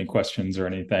with any questions or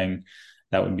anything,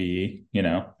 that would be,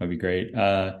 that'd be great.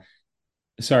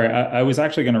 Sorry, I was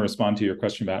actually going to respond to your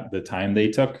question about the time they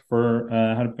took for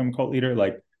how to become a cult leader.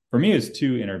 Like for me, it's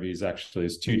 2 interviews actually.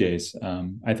 It's 2 days.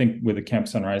 I think with the Camp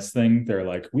Sunrise thing, they're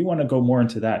like, we want to go more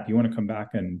into that. Do you want to come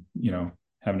back and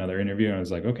have another interview? And I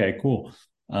was like, okay, cool.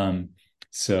 Um,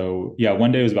 so yeah,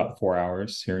 one day was about 4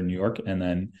 hours here in New York, and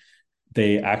then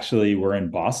they actually were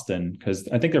in Boston because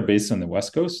I think they're based on the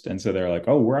West Coast. And so they're like,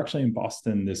 oh, we're actually in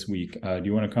Boston this week. Do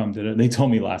you want to come to it? They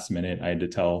told me last minute. I had to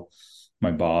tell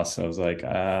my boss. I was like,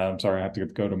 I'm sorry, I have to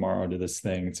go tomorrow to this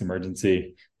thing. It's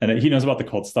emergency. And he knows about the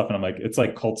cult stuff. And I'm like, it's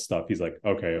like cult stuff. He's like,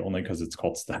 okay, only because it's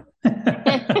cult stuff.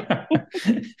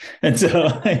 And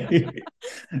so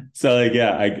like,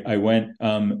 yeah, I went,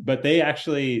 but they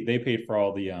paid for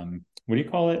all the, what do you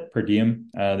call it? Per diem.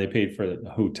 They paid for the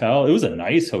hotel. It was a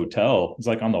nice hotel. It's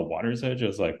like on the water's edge. I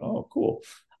was like, oh, cool.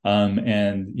 And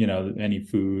any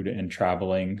food and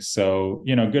traveling. So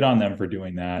good on them for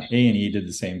doing that. A&E did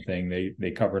the same thing.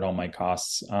 They covered all my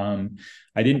costs. I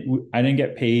didn't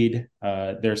get paid.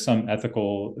 There's some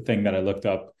ethical thing that I looked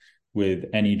up with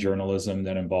any journalism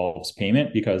that involves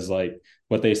payment, because like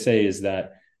what they say is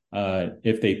that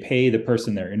if they pay the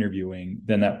person they're interviewing,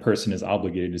 then that person is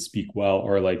obligated to speak well,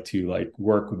 or like to like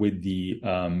work with the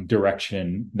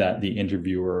direction that the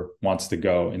interviewer wants to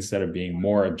go, instead of being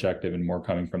more objective and more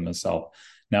coming from the self.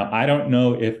 Now, I don't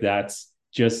know if that's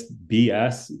just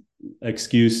BS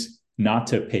excuse not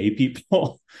to pay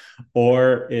people,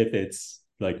 or if it's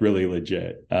like really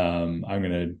legit. I'm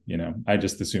gonna, I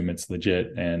just assume it's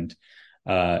legit. And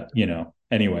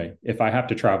anyway, if I have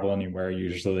to travel anywhere,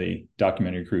 usually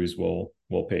documentary crews will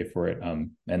pay for it. And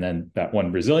then that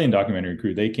one Brazilian documentary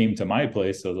crew, they came to my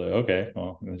place. So I was like, okay,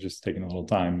 well, it was just taking a little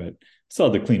time, but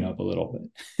still had to clean up a little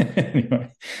bit.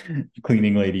 Anyway,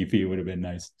 cleaning lady fee would have been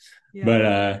nice. Yeah.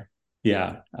 But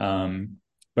yeah.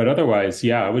 But otherwise,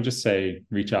 yeah, I would just say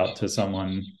reach out to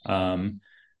someone.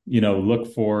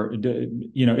 Look for,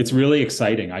 it's really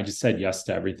exciting. I just said yes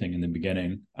to everything in the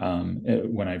beginning.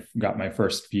 When I got my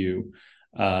first few,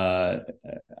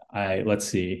 let's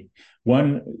see,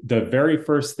 the very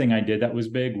first thing I did that was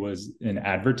big was an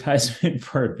advertisement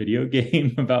for a video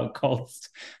game about cults.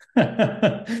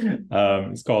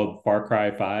 It's called Far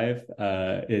Cry 5.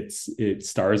 It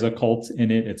stars a cult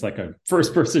in it. It's like a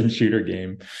first person shooter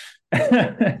game.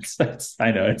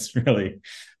 I know it's really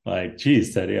like,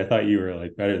 geez, Teddy, I thought you were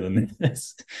like better than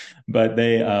this. But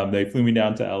they flew me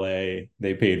down to LA.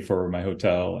 They paid for my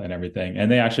hotel and everything,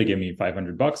 and they actually gave me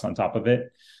 $500 on top of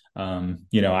it.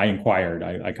 I inquired,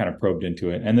 I kind of probed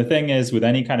into it. And the thing is, with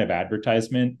any kind of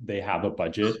advertisement, they have a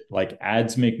budget. Like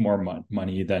ads make more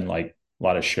money than like a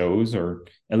lot of shows, or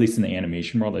at least in the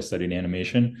animation world. I studied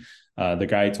animation. The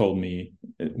guy told me,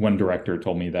 one director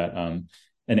told me that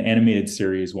an animated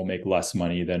series will make less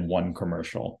money than one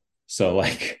commercial. So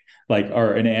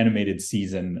or an animated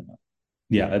season,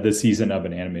 yeah, the season of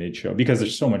an animated show, because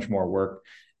there's so much more work,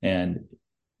 and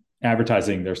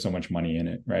advertising, there's so much money in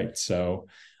it, right? So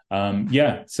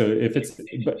yeah, so if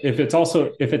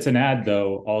it's an ad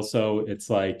though, also it's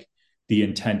like the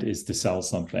intent is to sell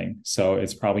something, so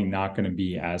it's probably not going to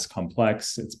be as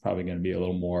complex. It's probably going to be a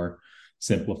little more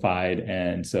simplified,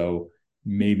 and so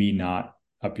maybe not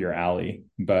up your alley.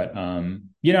 But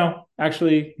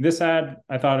actually this ad,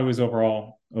 I thought it was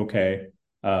overall okay.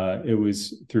 It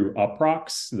was through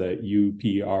Uproxx, the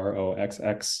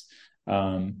UPROXX.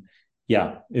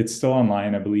 Yeah, it's still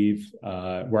online, I believe,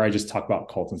 where I just talk about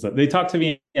cults and stuff. They talked to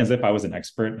me as if I was an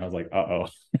expert, and I was like, uh-oh.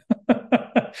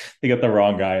 They got the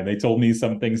wrong guy, and they told me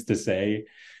some things to say,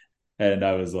 and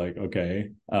I was like,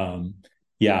 okay.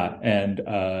 Yeah, and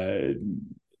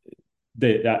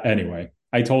anyway,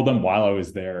 I told them while I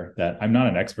was there that I'm not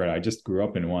an expert. I just grew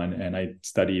up in one, and I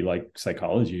study like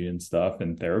psychology and stuff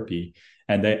and therapy.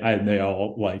 And they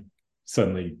all like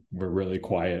suddenly were really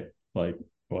quiet. Like,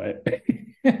 what?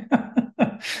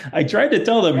 I tried to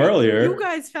tell them earlier. You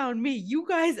guys found me. You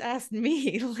guys asked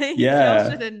me. Like, yeah.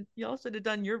 y'all should have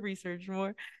done your research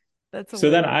more. That's so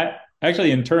hilarious. then I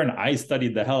actually, in turn, I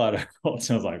studied the hell out of cults.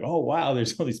 And I was like, oh wow,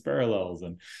 there's all these parallels.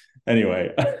 And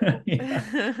anyway,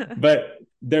 yeah. But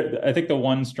I think the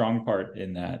one strong part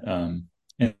in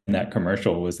that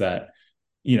commercial was that,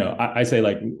 I say,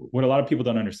 like, what a lot of people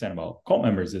don't understand about cult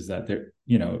members is that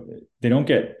they don't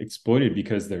get exploited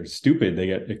because they're stupid. They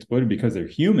get exploited because they're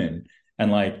human.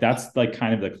 And like, that's like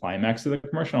kind of the climax of the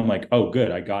commercial. I'm like, oh,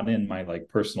 good. I got in my like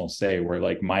personal say where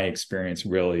like my experience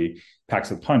really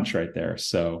packs a punch right there.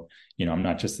 So, I'm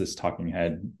not just this talking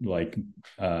head, like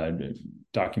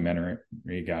documentary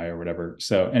guy or whatever.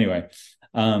 So anyway,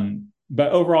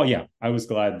 but overall, yeah, I was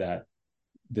glad that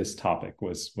this topic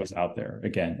was out there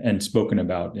again and spoken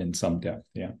about in some depth.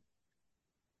 Yeah.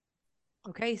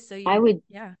 Okay, so I would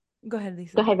yeah. Go ahead, Go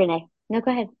Lisa. ahead, Renee. No,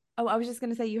 go ahead. Oh, I was just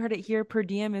gonna say you heard it here. Per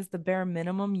diem is the bare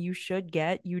minimum you should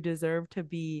get. You deserve to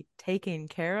be taken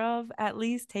care of, at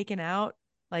least taken out,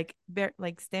 like bare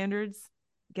like standards.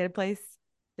 Get a place.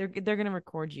 They're gonna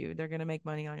record you. They're gonna make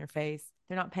money on your face.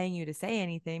 They're not paying you to say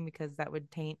anything because that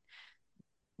would taint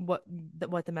what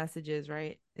the message is,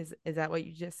 right? Is that what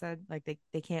you just said? Like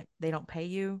they don't pay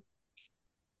you.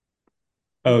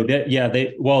 Oh, that yeah,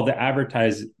 the The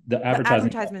advertising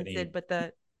advertisements did, company, but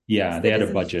the yeah, they had a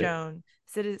Citizens budget. Joan,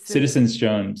 Citizens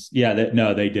Jones, yeah,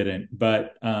 no, they didn't.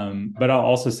 But I'll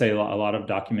also say a lot of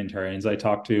documentarians I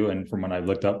talked to, and from when I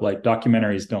looked up, like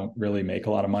documentaries don't really make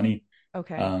a lot of money.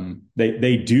 okay.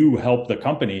 They do help the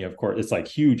company, of course. It's like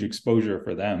huge exposure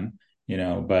for them, you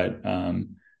know. But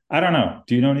I don't know.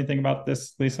 Do you know anything about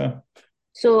this, Lisa?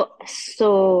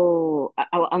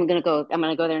 I'm gonna go. I'm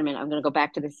gonna go there in a minute. I'm gonna go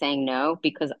back to the saying no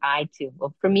because I too.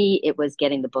 Well, for me, it was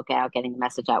getting the book out, getting the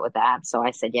message out with that. So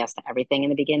I said yes to everything in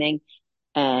the beginning,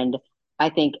 and I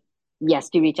think yes,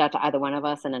 do reach out to either one of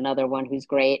us. And another one who's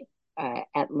great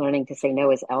at learning to say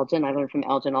no is Elgin. I learn from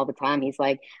Elgin all the time. He's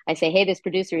like, I say, hey, this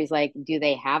producer. He's like, do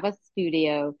they have a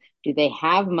studio? Do they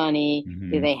have money?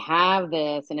 Do they Mm-hmm. have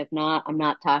this? And if not, I'm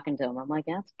not talking to them. I'm like,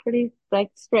 that's pretty like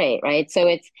straight, right? So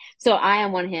I,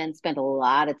 on one hand, spent a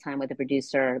lot of time with the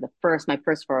producer. My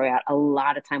first foray out, a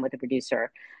lot of time with the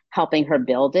producer, helping her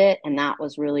build it, and that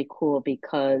was really cool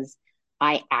because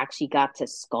I actually got to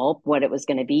sculpt what it was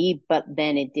going to be, but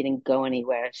then it didn't go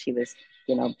anywhere. She was,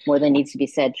 more than needs to be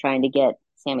said, trying to get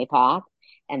Sammy Pop,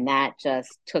 and that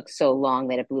just took so long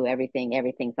that it blew everything.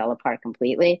 Everything fell apart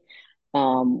completely.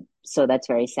 So that's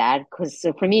very sad because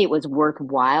so for me it was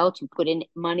worthwhile to put in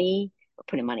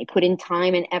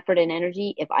time and effort and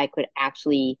energy if I could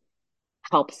actually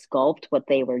help sculpt what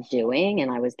they were doing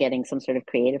and I was getting some sort of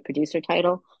creative producer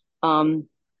title. Um,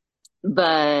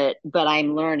 but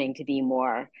I'm learning to be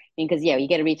more because yeah, you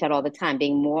get to reach out all the time,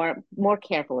 being more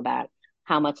careful about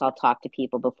how much I'll talk to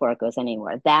people before it goes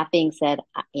anywhere. That being said,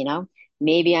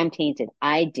 maybe I'm tainted.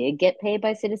 I did get paid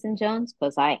by Citizen Jones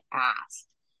because I asked.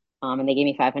 And they gave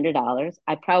me $500.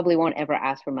 I probably won't ever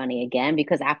ask for money again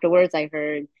because afterwards I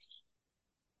heard,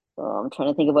 oh, I'm trying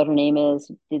to think of what her name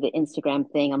is, did the Instagram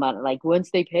thing about like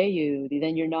once they pay you,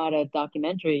 then you're not a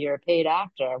documentary, you're a paid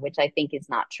actor, which I think is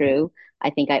not true. I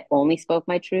think I only spoke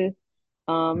my truth.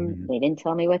 Mm-hmm. They didn't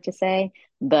tell me what to say,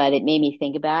 but it made me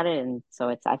think about it, and so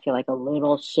I feel like a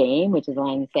little shame, which is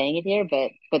why I'm saying it here.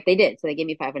 But they did, so they gave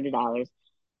me $500.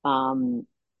 Um,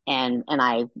 and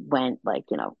I went like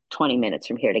 20 minutes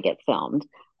from here to get filmed.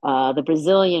 The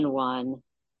Brazilian one,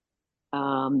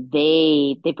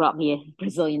 they brought me a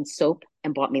Brazilian soap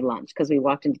and bought me lunch because we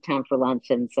walked into town for lunch,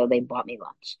 and so they bought me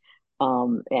lunch.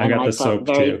 I And got I the felt soap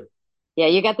very, too. yeah,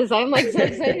 you got this. I'm like so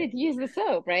excited to use the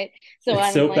soap, right? So It's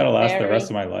I'm soap like that'll last the rest very,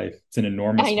 of my life. It's an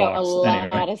enormous I know a box.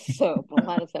 lot Anyway. of soap, a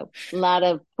lot of soap, a lot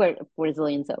of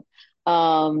Brazilian soap.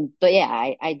 But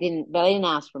yeah, but I didn't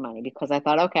ask for money because I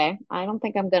thought, okay, I don't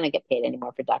think I'm gonna get paid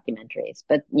anymore for documentaries.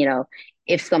 But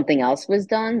if something else was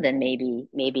done, then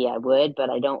maybe I would. But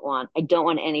I don't want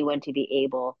anyone to be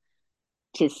able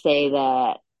to say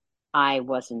that I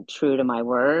wasn't true to my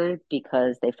word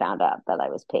because they found out that I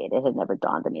was paid. It had never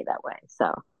dawned on me that way.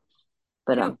 So,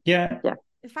 but You know, Yeah, yeah,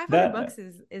 $500 that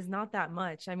is not that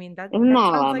much. I mean, it's that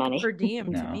not a sounds lot of like a money. per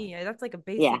diem to no. me. That's like a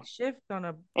Yeah, basic shift on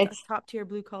a it's top tier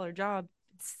blue collar job.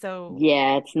 So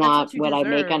yeah, it's that's not what you what I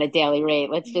make on deserve. a daily rate.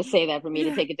 Let's just say that for me to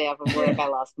Yeah. take a day off of work, I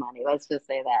lost money. Let's just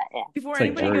say that. Yeah. Before It's like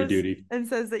anybody So jury goes duty. and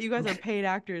says that you guys are paid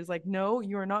actors, like, no,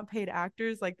 you are not paid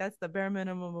actors. Like, that's the bare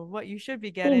minimum of what you should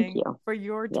be thank getting you. for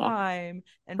your Yeah, time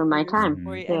and for for my your time.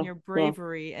 story and Yeah, your yeah.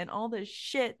 bravery and all the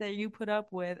shit that you put up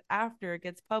with after it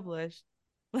gets published.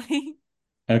 Like,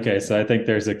 Okay, so I think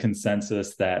there's a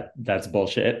consensus that that's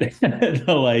bullshit.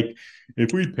 Like,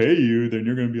 if we pay you, then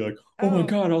you're going to be like, oh my oh,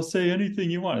 God, I'll say anything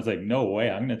you want. It's like, no way.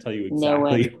 I'm going to tell you No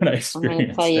way. exactly what I I'm going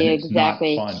to tell experienced, and you it's not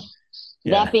exactly. fun.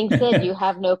 That Yeah. being said, you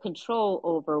have no control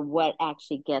over what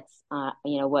actually gets,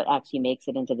 what actually makes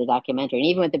it into the documentary. And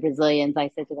even with the Brazilians,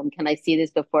 I said to them, "Can I see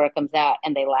this before it comes out?"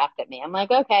 And they laughed at me. I'm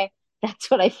like, "Okay, that's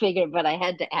what I figured," but I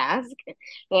had to ask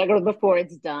like before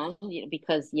it's done,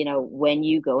 because when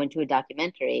you go into a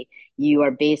documentary, you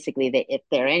are basically if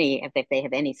they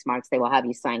have any smarts, they will have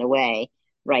you sign away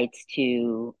rights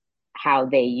to how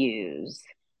they use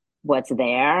what's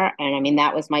there. And I mean,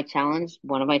 that was my challenge.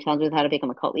 One of my challenges with how to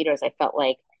become a cult leader is I felt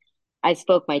like I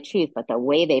spoke my truth, but the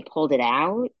way they pulled it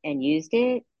out and used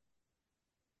it,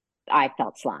 I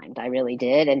felt slimed. I really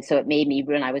did. And so it made me,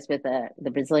 when I was with the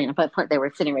Brazilian, they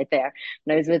were sitting right there.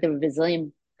 When I was with the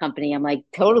Brazilian company, I'm like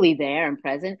totally there and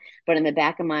present. But in the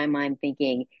back of my mind,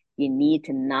 thinking, you need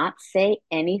to not say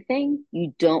anything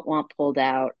you don't want pulled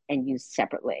out and used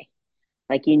separately.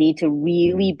 Like you need to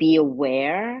really Mm. be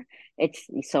aware. It's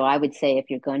so I would say if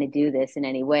you're going to do this in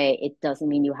any way, it doesn't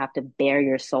mean you have to bare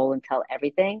your soul and tell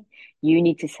everything. You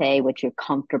need to say what you're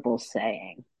comfortable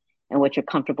saying and what you're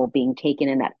comfortable being taken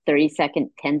in that 30-second,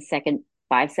 10-second,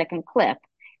 5-second clip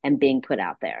and being put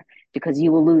out there because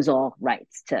you will lose all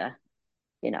rights to,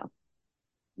 you know,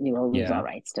 you will lose all Yeah,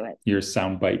 rights to it. your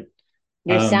soundbite.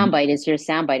 Your Um, soundbite is your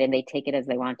soundbite and they take it as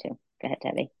they want to. Go ahead,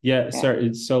 Teddy. yeah, Yeah.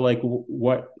 sorry. So like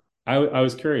what I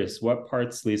was curious, what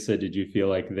parts, Lisa, did you feel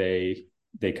like they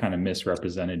kind of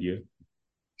misrepresented you?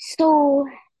 So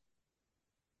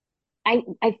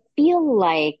I feel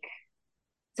like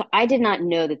so I did not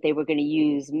know that they were going to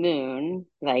use Moon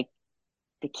like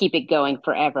to keep it going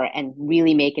forever and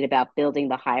really make it about building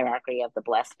the hierarchy of the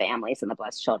blessed families and the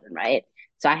blessed children, right?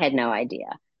 So I had no idea.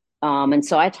 And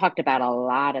so I talked about a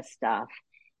lot of stuff.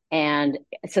 And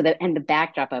so the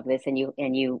backdrop of this, and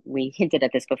we hinted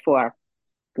at this before,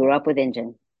 grew up with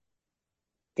Injun,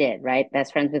 did, right?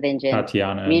 Best friends with Injun.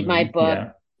 Tatiana and Read my Moon. book,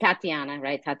 Yeah, Tatiana,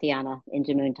 right? Tatiana,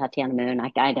 Injun Moon, Tatiana Moon.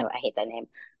 I know, I hate that name.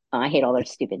 I hate all their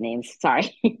stupid names.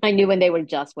 Sorry. I knew when they were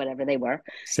just whatever they were.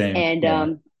 same. And Yeah.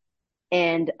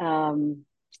 and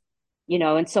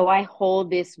and so I hold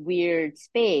this weird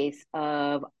space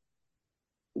of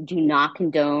do not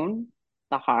condone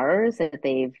the horrors that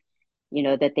they've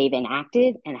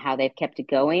enacted and how they've kept it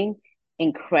going.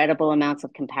 Incredible amounts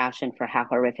of compassion for how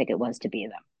horrific it was to be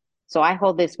them. So I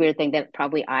hold this weird thing that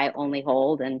probably I only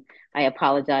hold, and I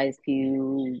apologize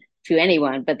to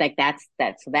anyone, but like that's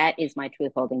that. So that is my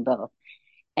truth holding both.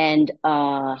 And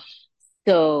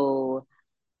so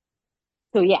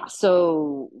so yeah,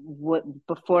 so what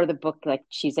before the book, like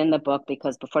she's in the book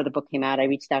because before the book came out, I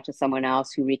reached out to someone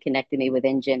else who reconnected me with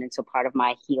Injin, and so part of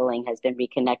my healing has been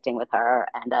reconnecting with her.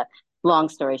 And long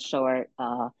story short,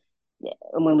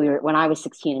 when I was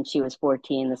 16 and she was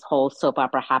 14, this whole soap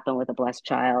opera happened with a blessed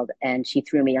child, and she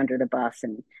threw me under the bus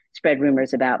and spread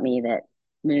rumors about me that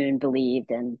Moon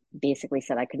believed, and basically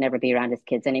said I could never be around his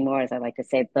kids anymore. As I like to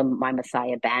say, my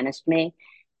Messiah banished me.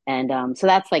 And so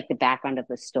that's like the background of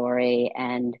the story.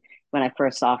 And when I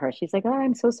first saw her, she's like, "Oh,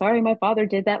 I'm so sorry, my father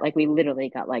did that." Like we literally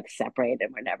got like separated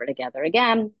and we're never together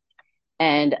again.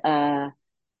 And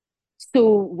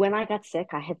so when I got sick,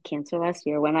 I had cancer last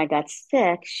year. When I got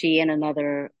sick, she and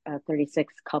another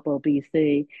 36 couple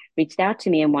BC reached out to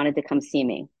me and wanted to come see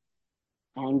me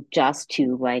and just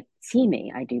to like see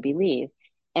me, I do believe.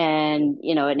 And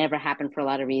it never happened for a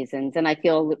lot of reasons, and I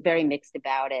feel very mixed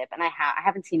about it. And I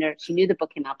haven't seen her. She knew the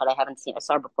book came out, but I haven't seen. I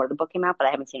saw her before the book came out, but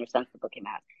I haven't seen her since the book came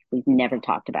out. We've never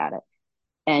talked about it,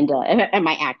 and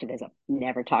my activism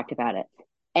never talked about it.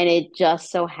 And it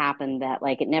just so happened that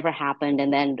like it never happened.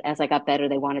 And then as I got better,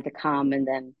 they wanted to come, and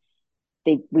then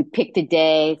we picked a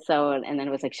day. So and then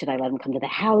it was like, should I let them come to the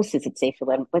house? Is it safe to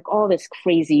let them? Like all this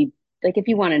crazy. Like if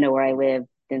you want to know where I live,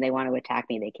 then they want to attack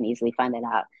me. They can easily find that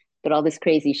out. But all this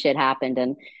crazy shit happened,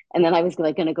 and then I was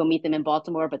like going to go meet them in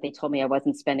Baltimore, but they told me I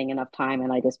wasn't spending enough time,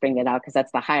 and I just bring it out because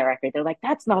that's the hierarchy. They're like,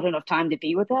 that's not enough time to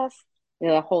be with us.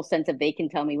 The whole sense of they can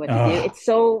tell me what to do. Oh, It's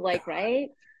so like God. right,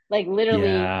 like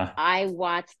literally. Yeah. I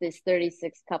watched this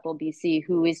 36 couple BC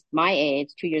who is my age,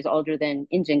 2 years older than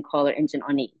Injun, call her Injun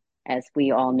Oni, as we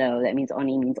all know. That means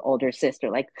Oni means older sister.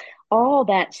 Like all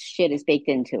that shit is baked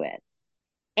into it.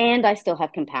 And I still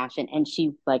have compassion. And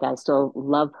she, like, I still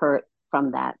love her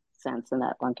from that sense and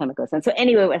that long time ago sense. So,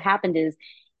 anyway, what happened is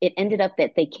it ended up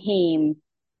that they came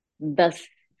the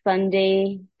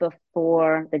Sunday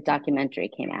before the documentary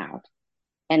came out.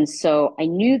 And so I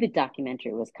knew the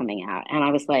documentary was coming out. And I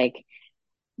was like,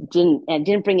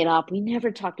 didn't bring it up. We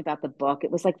never talked about the book.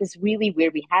 It was like this really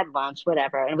weird. We had lunch,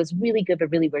 whatever, and it was really good,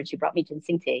 but really weird. She brought me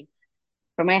ginseng tea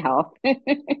for my health.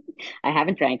 I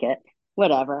haven't drank it,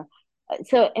 whatever.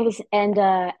 So it was, and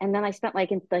then I spent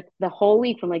like like the whole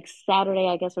week from like Saturday,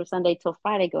 I guess, or Sunday till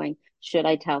Friday, going, should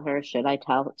I tell her? Should I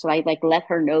tell her? So I like let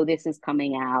her know this is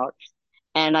coming out.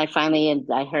 And I finally, and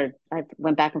I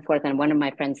went back and forth, and one of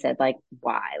my friends said, like,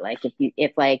 why? Like,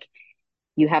 if like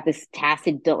you have this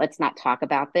tacit, let's not talk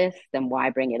about this, then why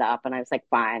bring it up? And I was like,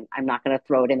 fine, I'm not going to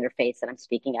throw it in their face that I'm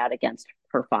speaking out against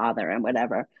her father and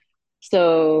whatever.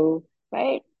 So,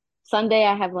 right, Sunday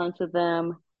I have lunch with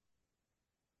them.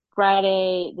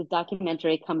 Friday, the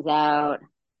documentary comes out.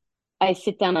 I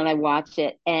sit down and I watch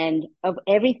it, and of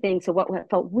everything. So what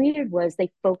felt weird was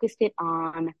they focused it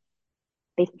on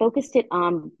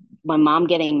my mom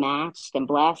getting matched and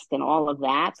blessed and all of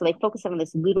that. So they focused on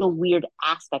this little weird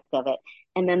aspect of it.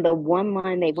 And then one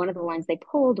of the lines they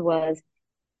pulled was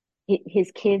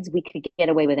his kids, we could get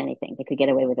away with anything. They could get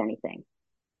away with anything.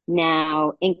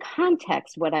 Now, in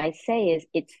context, what I say is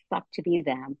it sucked to be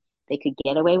them. They could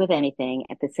get away with anything.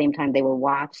 At the same time, they were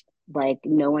watched like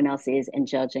no one else is and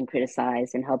judged and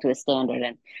criticized and held to a standard.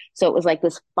 And so it was like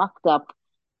this fucked up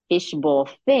fishbowl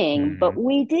thing, but Mm.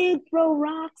 we did throw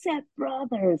rocks at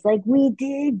brothers. Like we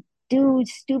did do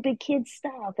stupid kid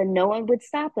stuff and no one would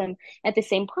stop them. At the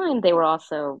same time, they were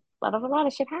also a lot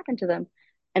of shit happened to them.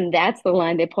 And that's the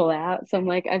line they pull out. So I'm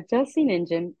like, I've just seen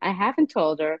Injun. I haven't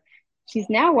told her. She's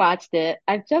now watched it.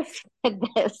 I've just said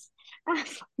this.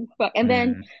 And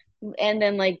then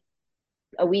Mm. like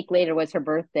a week later was her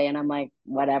birthday, and I'm like,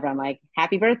 whatever. I'm like,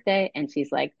 happy birthday. And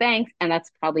she's like, thanks. And that's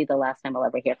probably the last time I'll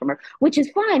ever hear from her, which is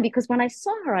fine because when I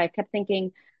saw her, I kept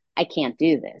thinking, I can't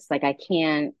do this. Like I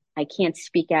can't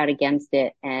speak out against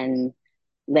it and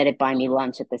let it buy me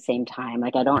lunch at the same time.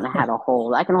 Like I don't know how to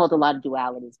hold. I can hold a lot of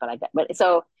dualities, but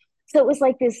so it was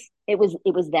like this, it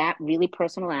was that really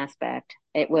personal aspect.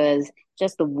 It was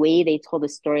just the way they told the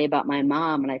story about my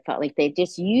mom. And I felt like they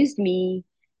just used me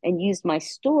and used my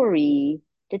story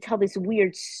to tell this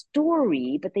weird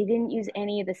story, but they didn't use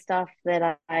any of the stuff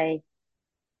that I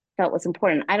felt was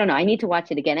important. I don't know. I need to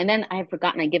watch it again. And then I have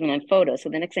forgotten I'd given them a photo. So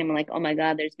the next time I'm like, oh my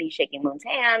God, there's me shaking Moon's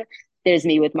hand. There's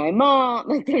me with my mom.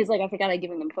 Like there's like I forgot I'd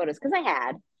given them photos because I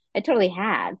had. I totally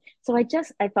had. So I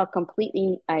just felt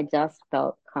completely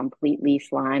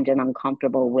slimed and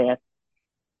uncomfortable with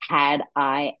had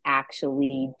I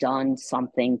actually done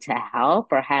something to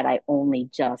help or had I only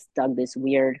just dug this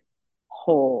weird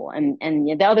hole. And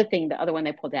the other one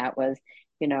I pulled out was,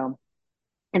 you know,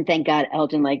 and thank God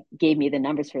Elgin like gave me the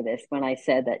numbers for this when I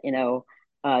said that,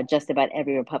 just about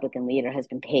every Republican leader has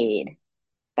been paid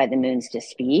by the Moons to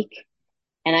speak.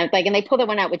 And I'm like, and they pulled that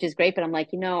one out, which is great, but I'm like,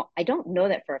 I don't know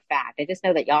that for a fact. I just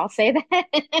know that y'all say that.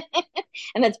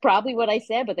 And that's probably what I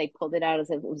said, but they pulled it out as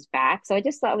if it was fact. So I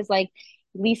just thought it was like,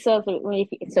 Lisa,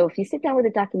 if you sit down with a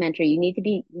documentary, you need to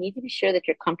be sure that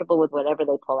you're comfortable with whatever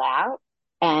they pull out.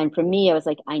 And for me, I was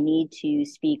like, I need to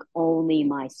speak only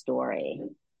my story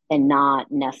and not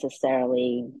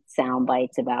necessarily sound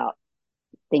bites about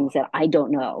things that I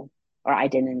don't know or I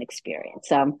didn't experience.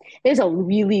 So there's a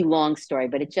really long story,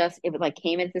 but it like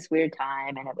came at this weird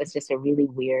time and it was just a really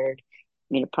weird,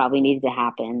 it probably needed to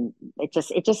happen. I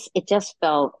just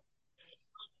felt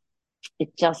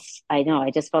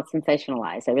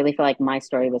sensationalized. I really feel like my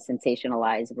story was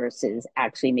sensationalized versus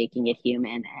actually making it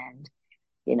human and,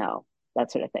 you know,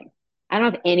 that sort of thing. I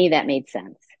don't know if any of that made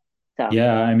sense. So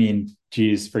Yeah, I mean,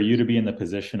 geez, for you to be in the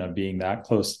position of being that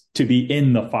close, to be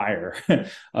in the fire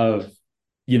of,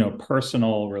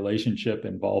 personal relationship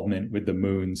involvement with the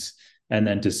Moons, and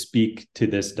then to speak to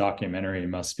this documentary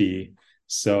must be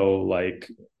so, like,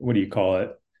 what do you call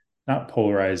it? Not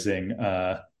polarizing.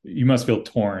 You must feel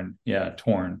torn. Yeah,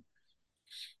 torn.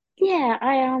 yeah,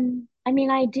 I mean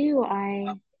I do.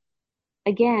 I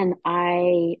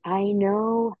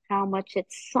know how much it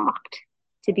sucked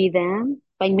to be them.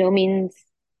 By no means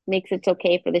makes it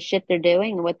okay for the shit they're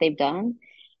doing and what they've done.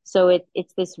 So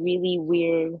it's this really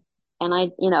weird. And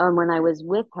and when I was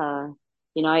with her,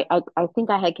 I think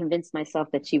I had convinced myself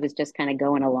that she was just kind of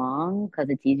going along because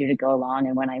it's easier to go along.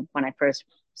 And when I first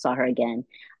saw her again,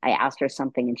 I asked her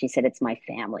something and she said, "It's my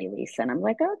family, Lisa." And I'm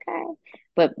like, okay.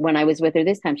 But when I was with her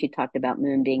this time, she talked about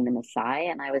Moon being the Messiah,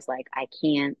 and I was like, Um,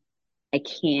 I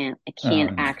can't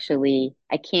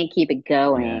keep it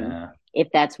going yeah. if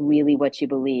that's really what you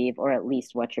believe, or at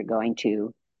least what you're going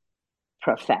to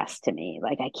profess to me.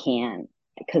 Like I can't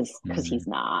Mm. because he's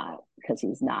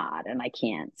not, and I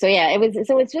can't. So yeah, it was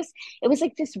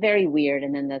like just very weird.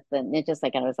 And then it just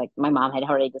like I was like my mom had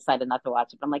already decided not to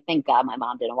watch it. But I'm like, thank God my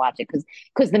mom didn't watch it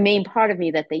because the main part of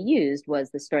me that they used was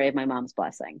the story of my mom's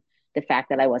blessing. The fact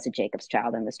that I was a Jacob's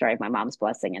child and the story of my mom's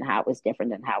blessing and how it was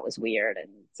different and how it was weird. And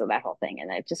so that whole thing.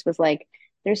 And it just was like,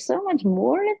 there's so much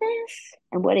more to this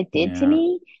and what it did to Yeah.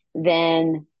 me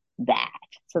than that.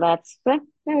 So that's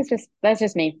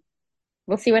just me.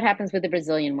 We'll see what happens with the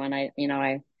Brazilian one.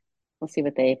 We'll see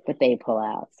what they pull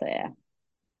out. So yeah.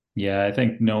 Yeah, I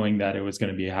think knowing that it was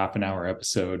going to be a half an hour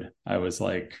episode, I was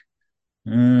like,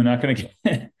 not going to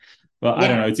get. Well, I don't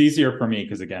Yeah. know. It's easier for me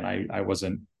because again, I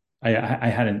wasn't, I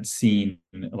hadn't seen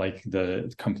like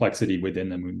the complexity within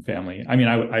the Moon family. I mean,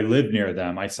 I lived near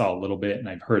them. I saw a little bit, and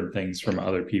I've heard things from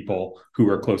other people who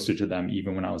were closer to them,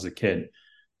 even when I was a kid.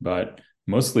 But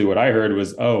mostly, what I heard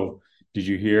was, "Oh, did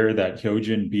you hear that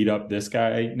Hyojin beat up this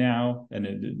guy now?" And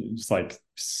it's like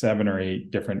 7 or 8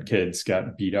 different kids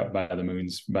got beat up by the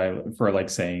Moons for like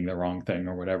saying the wrong thing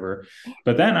or whatever.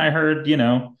 But then I heard,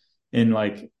 in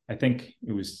like I think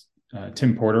it was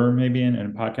Tim Porter maybe in a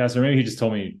podcast, or maybe he just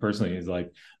told me personally. He's like,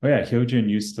 oh yeah, Hyojin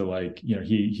used to like,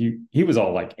 he was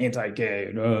all like anti-gay,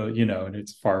 and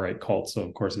it's far right cult, so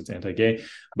of course it's anti-gay.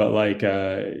 But like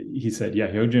he said, yeah,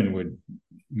 Hyojin would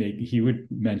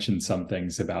mention some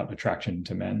things about attraction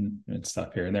to men and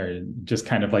stuff here and there, and just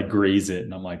kind of like graze it.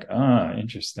 And I'm like,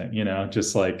 interesting,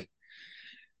 just like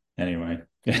anyway,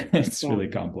 it's Yeah. really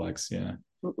complex. Yeah.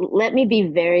 Let me be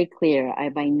very clear. I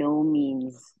by no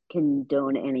means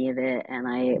condone any of it, and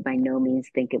I by no means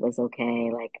think it was okay.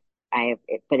 Like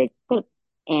but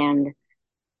and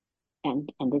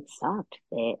and it sucked.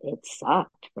 It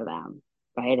sucked for them,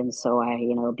 right? And so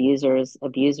abusers,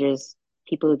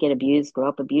 people who get abused grow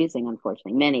up abusing.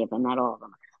 Unfortunately, many of them, not all of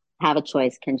them, have a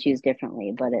choice, can choose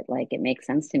differently. But it makes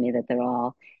sense to me that they're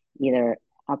all either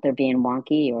out there being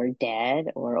wonky or dead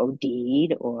or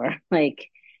OD'd or like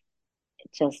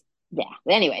just yeah.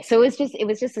 Anyway, so it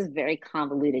was just this very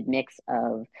convoluted mix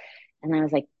of, and I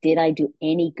was like, did I do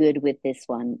any good with this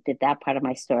one? Did that part of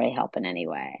my story help in any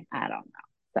way? I don't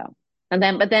know. So, and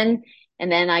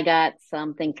then I got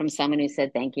something from someone who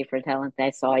said, thank you for telling,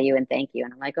 I saw you and thank you.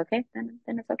 And I'm like, okay, then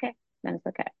it's okay. Then it's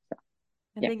okay. So,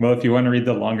 I yeah. think Well, if you want to read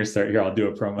the longer story here, I'll do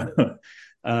a promo.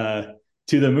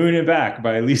 To the Moon and Back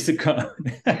by Lisa Kohn.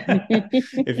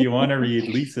 If you want to read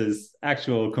Lisa's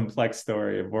actual complex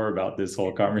story and more about this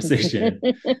whole conversation,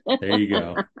 there you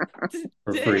go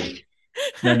for free.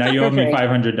 Now you owe me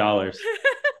 $500.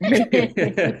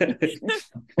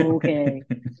 Okay.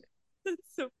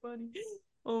 That's so funny.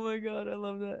 Oh my God, I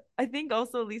love that. I think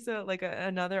also, Lisa, like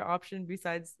another option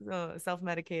besides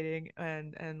self-medicating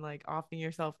and like offing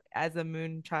yourself as a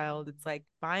moon child, it's like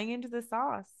buying into the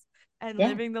sauce and Yeah,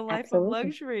 living the life of absolutely.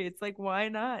 luxury. It's like, why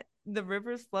not? The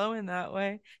river's flowing that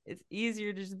way. It's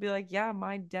easier to just be like, yeah,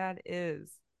 my dad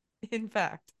is, in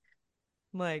fact,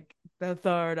 like the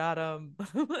third Adam.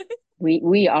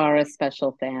 We are a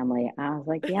special family. I was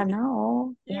like, yeah,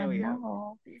 no, Yeah, yeah, we are.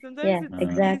 no. Sometimes Yeah, it's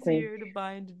exactly. easier to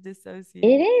buy into It dissociate.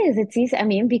 is. It's easy. I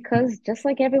mean, because just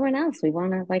like everyone else, we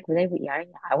want to like yeah,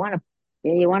 I want to.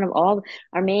 Yeah, you want to all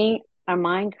our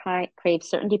mind craves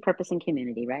certainty, purpose, and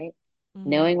community, right? Mm-hmm.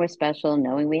 Knowing we're special,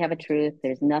 knowing we have a Knowing truth. truth.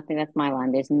 There's nothing that's my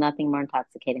line. There's nothing more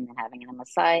intoxicating than having an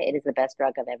Messiah. It is the best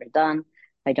drug I've ever done.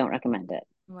 I don't recommend it.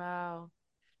 Wow.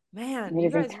 Man, It you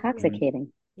is guys really,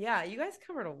 intoxicating. yeah, you guys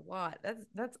covered a lot.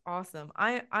 That's awesome.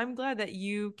 I'm glad that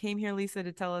you came here, Lisa,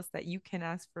 to tell us that you can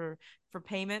ask for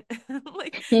payment.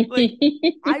 Like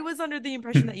I was under the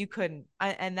impression that you couldn't.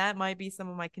 And that might be some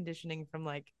of my conditioning from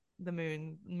like the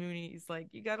Moonies, like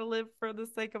you got to live for the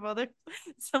sake of others.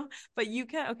 So, but you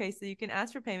can, okay, so you can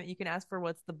ask for payment, you can ask for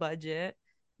what's the budget,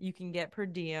 you can get per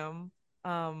diem,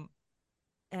 um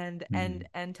and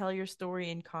tell your story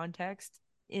in context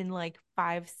in like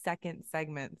 5-second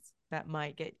segments that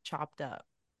might get chopped up.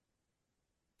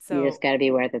 You just So got to be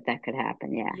aware that that could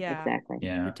happen. Yeah, yeah, exactly.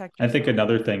 Yeah. protect I think yourself.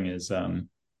 another thing is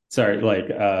sorry,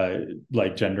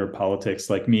 like gender politics,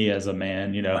 like me as a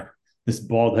man, this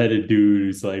bald-headed dude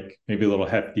who's like maybe a little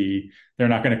hefty, they're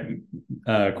not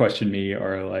gonna question me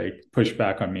or like push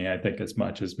back on me, I think, as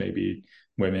much as maybe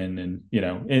women and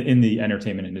in the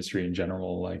entertainment industry in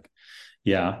general. Like,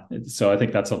 yeah. So I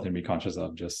think that's something to be conscious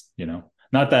of, just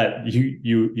not that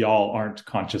y'all aren't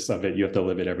conscious of it, you have to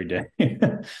live it every day.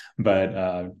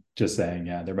 But just saying,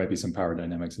 yeah, there might be some power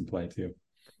dynamics in play too.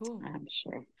 Cool. I'm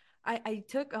sure. I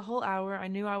took a whole hour. I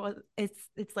knew I was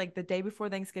it's like the day before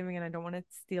Thanksgiving and I don't want to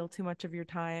steal too much of your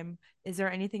time. Is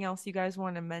there anything else you guys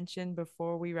want to mention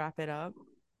before we wrap it up?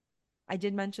 I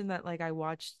did mention that like I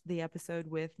watched the episode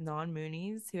with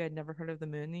non-Moonies who had never heard of the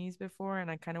Moonies before,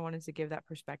 and I kind of wanted to give that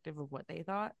perspective of what they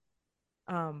thought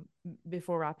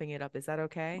before wrapping it up. Is that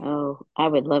okay? Oh, I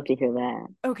would love to hear that.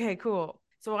 Okay, cool.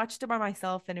 So I watched it by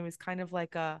myself and it was kind of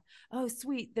like oh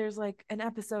sweet, there's like an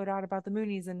episode out about the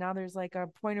Moonies and now there's like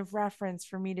a point of reference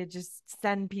for me to just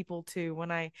send people to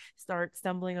when I start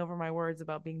stumbling over my words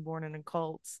about being born in a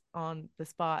cult on the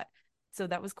spot. So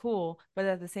that was cool, but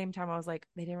at the same time I was like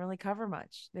they didn't really cover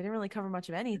much. They didn't really cover much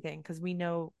of anything because we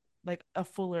know like a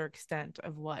fuller extent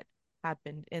of what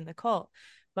happened in the cult.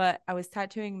 But I was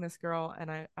tattooing this girl and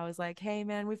I was like, hey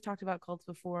man, we've talked about cults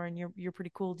before and you're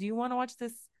pretty cool. Do you want to watch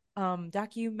this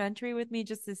documentary with me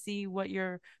just to see what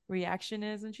your reaction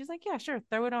is? And she's like, yeah, sure,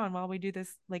 throw it on while we do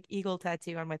this like eagle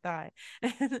tattoo on my thigh.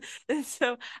 And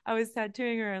so I was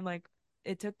tattooing her and like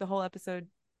it took the whole episode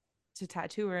to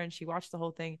tattoo her and she watched the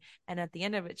whole thing. And at the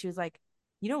end of it, she was like,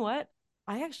 you know what?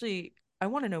 I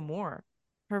want to know more.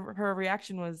 Her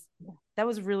reaction was that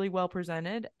was really well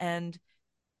presented and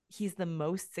he's the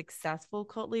most successful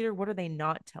cult leader. What are they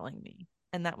not telling me?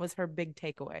 And that was her big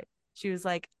takeaway. She was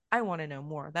like, I want to know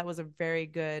more. That was a very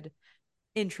good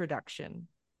introduction.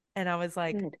 And I was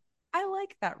like, Good. I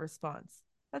like that response.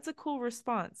 That's a cool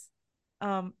response.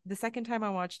 The second time I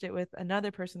watched it with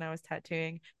another person I was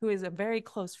tattooing, who is a very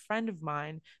close friend of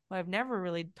mine, who I've never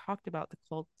really talked about the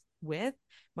cult with,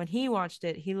 when he watched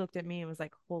it, he looked at me and was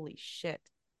like, holy shit,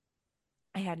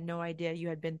 I had no idea you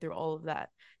had been through all of that.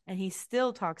 And he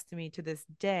still talks to me to this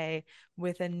day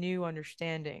with a new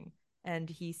understanding. And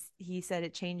he said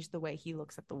it changed the way he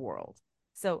looks at the world.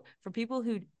 So for people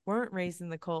who weren't raised in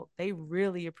the cult, they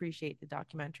really appreciate the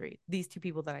documentary. These two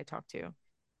people that I talked to.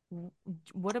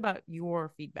 What about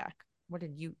your feedback? What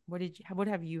have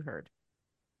you heard?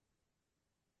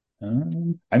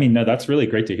 I mean, no, that's really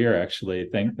great to hear, actually.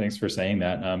 Thanks for saying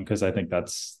that. Because I think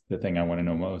that's the thing I want to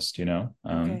know most,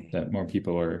 Okay. that more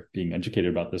people are being educated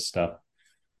about this stuff.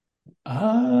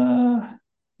 Uh,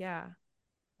 Yeah.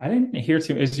 I didn't hear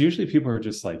too. It's usually people are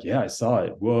just like, yeah, I saw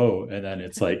it. Whoa. And then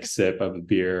it's like sip of a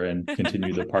beer and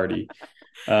continue the party.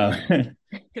 Uh, Can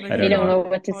I I get They don't your don't know know.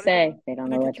 what to autograph? say. They don't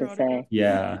Can I know get what your to autograph? say.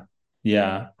 Yeah.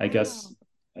 Yeah. I guess,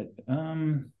 Wow.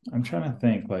 I'm trying to Wow.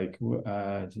 think like,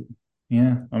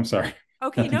 yeah, I'm sorry.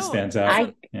 Okay, Nothing no. stands out. I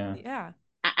So Yeah. yeah.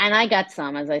 and I got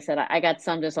some, as I said, I got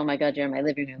some just, oh my God, you're in my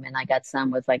living room. And I got some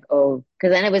was like, oh,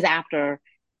 because then it was after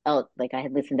like I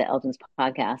had listened to Elton's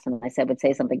podcast and I said would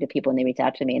say something to people and they reached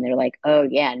out to me and they're like, oh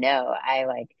yeah, no, I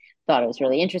like thought it was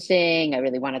really interesting. I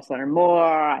really wanted to learn more.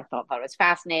 I thought it was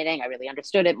fascinating. I really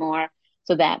understood it more.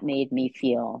 So that made me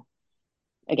feel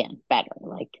again better.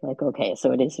 Like okay,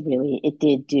 so it is really it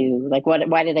did do like what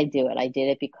why did I do it? I did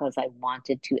it because I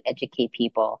wanted to educate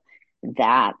people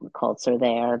that cults are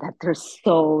there, that they're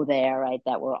so there, right?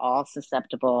 That we're all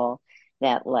susceptible,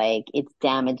 that like it's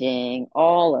damaging,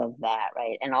 all of that,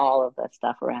 right? And all of the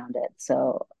stuff around it.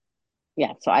 So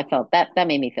yeah, so I felt that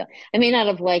made me feel. I may not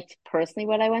have liked personally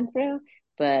what I went through,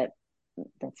 but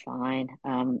that's fine.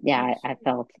 Yeah, I Actually,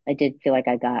 felt I did feel like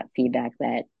I got feedback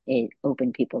that it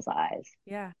opened people's eyes,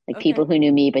 yeah. like people Okay. who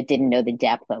knew me but didn't know the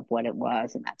depth of what it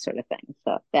was and that sort of thing.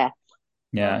 So yeah,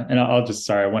 Yeah, Well, and I'll just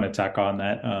sorry, I want to tack on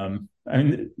that. I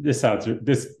mean, this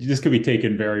could be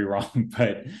taken very wrong,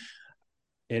 but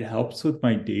it helps with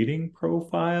my dating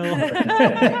profile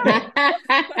I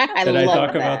that I talk love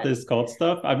about that. this cult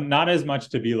stuff. I'm not as much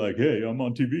to be like, hey, I'm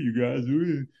on TV, you guys,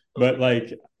 but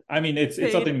like, I mean, it's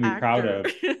paid something to be proud actor. of.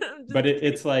 Just But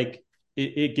it's like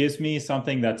it gives me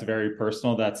something that's very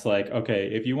personal. That's like, okay,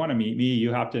 if you want to meet me,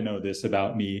 you have to know this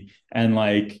about me, and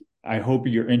like, I hope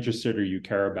you're interested or you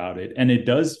care about it. And it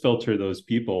does filter those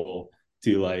people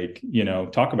to like,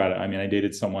 talk about it. I mean, I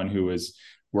dated someone who was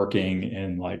working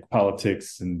in like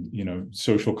politics and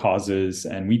social causes,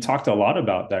 and we talked a lot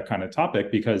about that kind of topic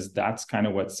because that's kind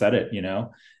of what said it,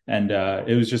 and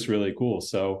it was just really cool.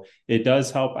 So it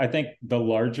does help. I think the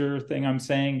larger thing I'm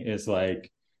saying is like,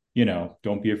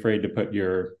 don't be afraid to put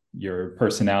your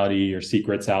personality, your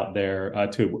secrets out there,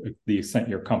 to the extent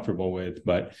you're comfortable with.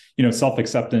 But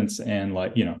self-acceptance and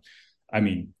like, I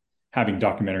mean, having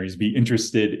documentaries be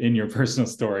interested in your personal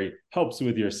story helps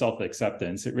with your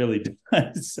self-acceptance. It really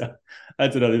does. So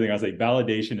that's another thing I was like,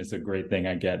 validation is a great thing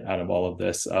I get out of all of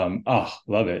this.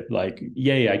 Love it. Like,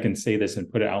 yay, I can say this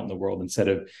and put it out in the world instead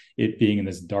of it being in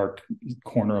this dark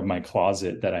corner of my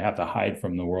closet that I have to hide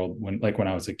from the world when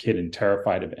I was a kid and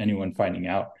terrified of anyone finding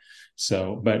out.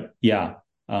 So, but yeah,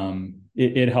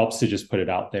 it helps to just put it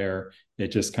out there.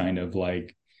 It just kind of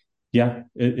like, yeah,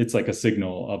 it's like a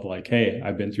signal of like, hey,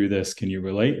 I've been through this. Can you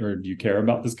relate, or do you care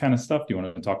about this kind of stuff? Do you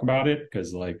want to talk about it?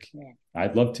 Because like, Yeah,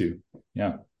 I'd love to.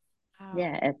 Yeah. wow.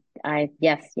 yeah. I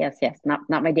yes. Not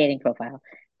my dating profile,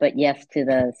 but yes to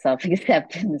the self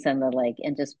acceptance and the like,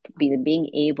 and just being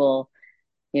able,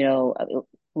 you know,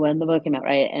 when the book came out,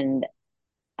 right? And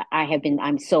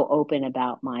I'm so open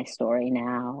about my story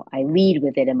now. I lead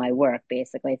with it in my work,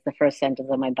 basically. It's the first sentence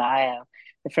of my bio.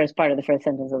 The first part of the first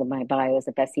sentence of my bio is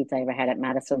the best seats I ever had at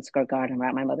Madison Square Garden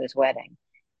around my mother's wedding.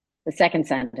 The second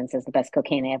sentence is the best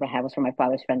cocaine I ever had was from my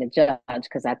father's friend, a judge,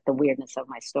 because that's the weirdness of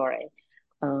my story,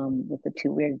 with the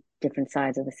two weird different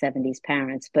sides of the 70s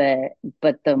parents.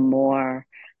 But the more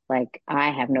like I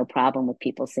have no problem with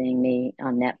people seeing me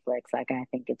on Netflix. Like I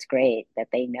think it's great that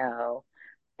they know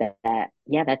that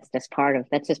yeah, that's just part of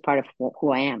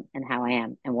who I am and how I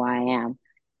am and why I am.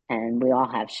 And we all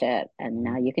have shit. And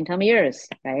now you can tell me yours,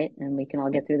 right? And we can all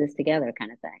get through this together,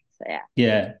 kind of thing. So yeah.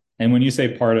 Yeah. And when you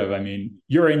say part of, I mean,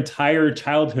 your entire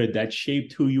childhood that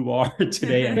shaped who you are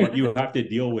today and what you have to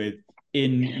deal with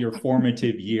in your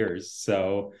formative years.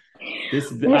 So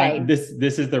Right. this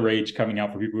is the rage coming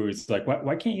out for people who's like,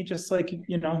 why can't you just like, see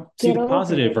Get the over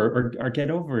positive, it. or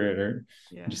get over it, or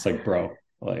Yeah. just like, bro,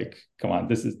 Like, come on,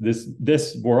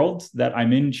 this world that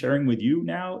I'm in sharing with you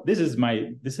now, this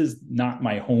is not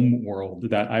my home world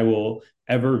that I will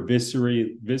ever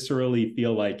viscerally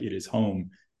feel like it is home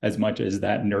as much as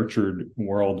that nurtured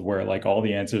world where like all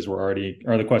the answers were already,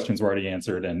 or the questions were already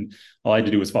answered, and all I had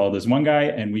to do was follow this one guy,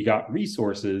 and we got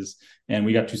resources, and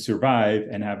we got to survive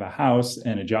and have a house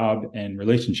and a job and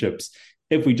relationships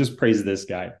if we just praise this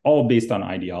guy, all based on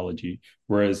ideology.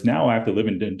 Whereas now I have to live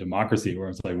in democracy where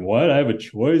it's like, what? I have a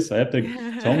choice. I have to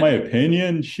tell my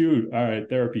opinion. Shoot. All right.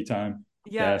 Therapy time.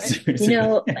 Yeah. Yes. You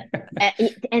know,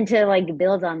 and to like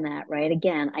build on that, right?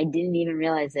 Again, I didn't even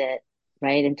realize it,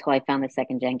 right, until I found the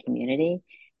second gen community.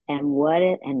 And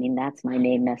I mean, that's my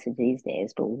main message these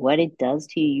days, but what it does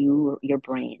to you, your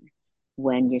brain,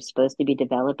 when you're supposed to be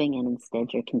developing and instead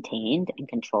you're contained and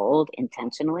controlled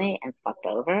intentionally and fucked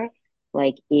over,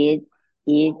 like it,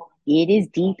 it is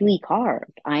deeply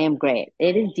carved. I am great.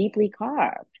 It is deeply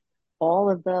carved. All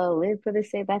of the live for the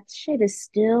sake, that shit is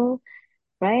still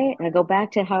right. And I go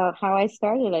back to how I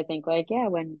started. I think like, yeah,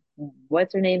 when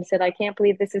what's her name said, I can't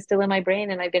believe this is still in my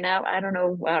brain, and I've been out, I don't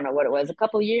know what it was, a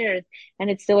couple years, and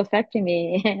it's still affecting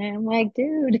me. And I'm like,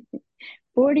 dude,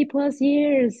 40 plus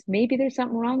years. Maybe there's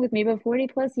something wrong with me, but 40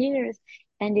 plus years.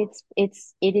 And it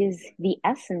is the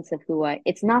essence of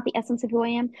it's not the essence of who I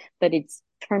am, but it's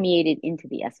permeated into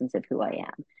the essence of who I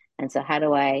am. And so how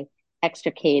do I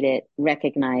extricate it,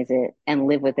 recognize it, and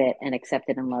live with it and accept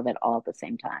it and love it all at the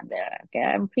same time? There, okay,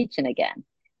 I'm preaching again.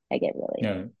 I get really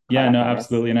yeah, caught no, up on this.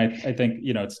 absolutely. And I think,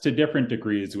 it's to different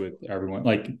degrees with everyone.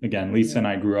 Like, again, Lisa and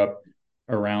I grew up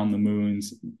around the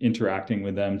moons, interacting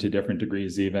with them to different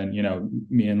degrees. Even,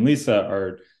 me and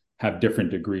Lisa have different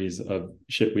degrees of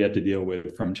shit we had to deal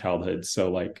with from childhood.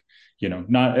 So like,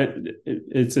 not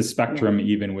it's a spectrum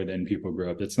even within people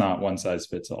grow up. It's not one size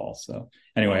fits all. So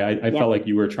anyway, I felt like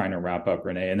you were trying to wrap up,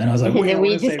 Renee, and then I was like, wait,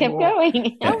 we just kept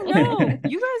going. Oh no,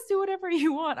 you guys do whatever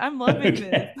you want. I'm loving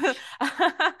this.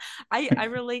 I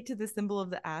relate to the symbol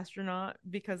of the astronaut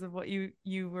because of what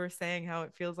you were saying, how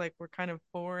it feels like we're kind of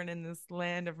foreign in this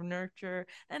land of nurture,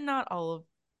 and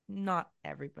not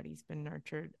everybody's been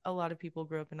nurtured. A lot of people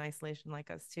grew up in isolation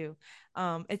like us too.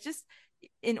 It's just,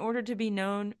 in order to be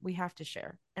known, we have to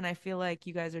share. And I feel like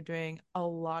you guys are doing a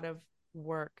lot of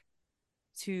work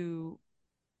to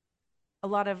a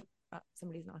lot of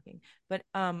somebody's knocking. But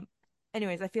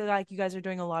anyways, I feel like you guys are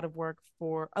doing a lot of work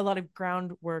for a lot of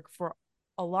groundwork for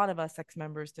a lot of us ex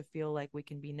members to feel like we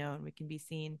can be known, we can be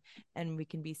seen, and we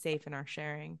can be safe in our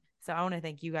sharing. So I want to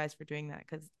thank you guys for doing that,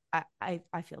 because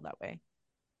I feel that way.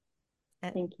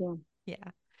 And Thank you.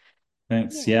 yeah.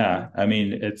 Thanks. Yeah. I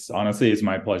mean, it's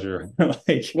my pleasure.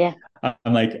 Like, yeah.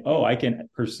 I'm like, oh, I can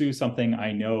pursue something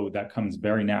I know that comes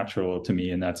very natural to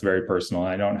me and that's very personal.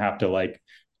 I don't have to like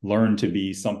learn to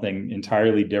be something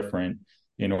entirely different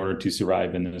in order to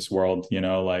survive in this world.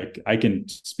 Like I can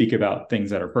speak about things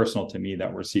that are personal to me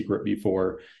that were secret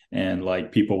before, and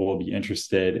like people will be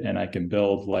interested, and I can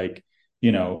build like,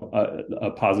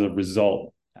 a positive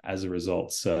result as a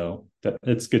result. So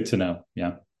it's good to know.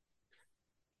 Yeah.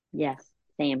 Yes.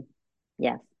 Same.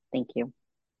 Yes. Thank you.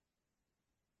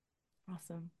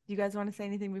 Awesome. Do you guys want to say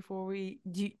anything before we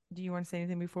do you want to say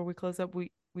anything before we close up?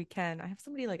 We can. I have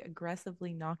somebody like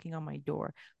aggressively knocking on my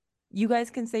door. You guys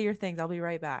can say your things. I'll be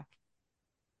right back.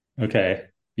 Okay.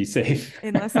 Be safe.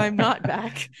 Unless I'm not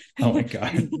back. Oh my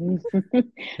God.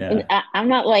 Yeah. I'm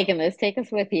not liking this. Take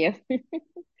us with you.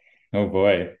 Oh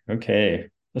boy. Okay.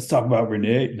 Let's talk about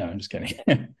Renee. No, I'm just kidding.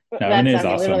 No, That's Renee's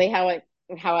awesome. Literally how I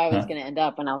was going to end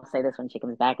up, and I'll say this when she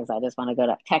comes back, is I just want to go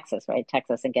to Texas, right?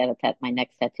 Texas, and get my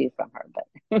next tattoo from her,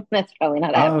 but that's probably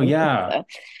not happening. Oh yeah.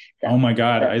 Oh my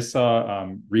God. I saw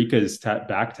Rika's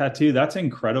back tattoo. That's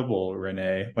incredible,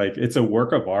 Renee. Like, it's a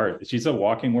work of art. She's a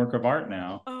walking work of art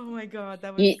now. Oh my God.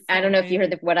 That was I don't know if you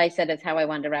heard what I said is how I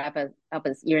wanted to wrap up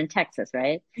is you're in Texas,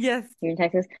 right? Yes. You're in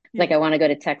Texas? Yes. Like, I want to go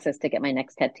to Texas to get my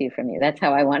next tattoo from you. That's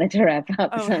how I wanted to wrap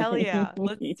up. Oh, hell yeah.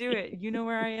 Let's do it. You know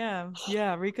where I am.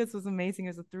 Yeah. Rika's was amazing.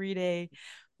 It was a 3-day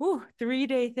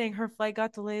thing. Her flight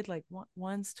got delayed like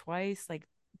once, twice. Like,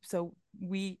 so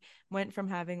we went from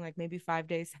having like maybe 5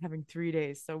 days to having 3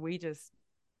 days. So we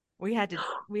had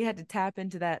to tap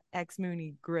into that ex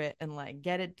Mooney grit and like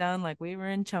get it done like we were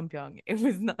in Chumpyong. It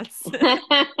was nuts.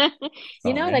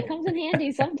 That comes in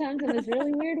handy sometimes in this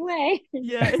really weird way.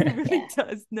 Yeah, it really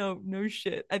does. No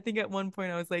shit. I think at one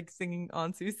point I was like singing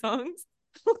Ansu songs.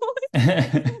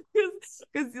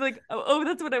 Because like,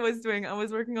 that's what I was doing. I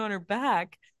was working on her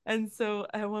back. And so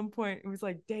at one point it was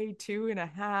like day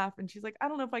 2.5, and she's like, I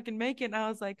don't know if I can make it. And I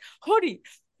was like, hori,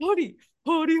 hori,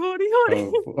 hori, hori,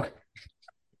 hori.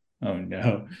 Oh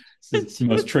no. This is the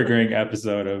most triggering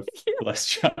episode of Blessed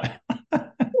Child.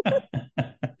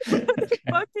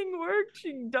 worked.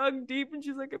 She dug deep and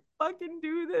she's like, I fucking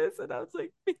do this. And I was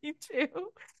like, me too.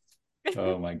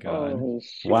 Oh my God. Holy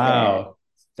shit. Wow.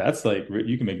 That's like,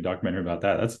 you can make a documentary about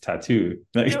that. That's a tattoo.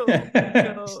 Like, Yo,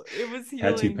 it was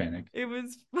tattoo healing. panic. It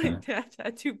was Huh. like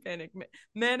tattoo panic,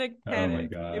 manic Oh my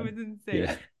panic. It God. was insane.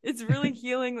 Yeah. It's really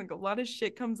healing. Like a lot of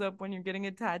shit comes up when you're getting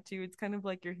a tattoo. It's kind of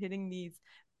like you're hitting these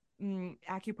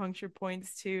acupuncture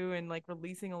points too, and like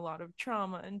releasing a lot of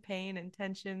trauma and pain and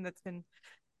tension that's been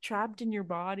trapped in your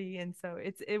body. And so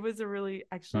it was a really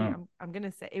actually Oh. I'm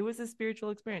gonna say it was a spiritual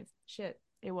experience. Shit,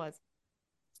 it was.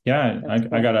 Yeah, That's I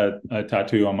cool. got a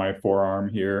tattoo on my forearm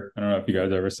here. I don't know if you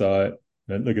guys ever saw it,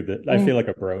 but look at that. I Mm. feel like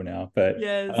a bro now, but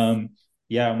Yes.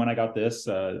 yeah, when I got this,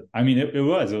 I mean, it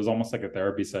was almost like a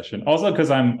therapy session. Also, because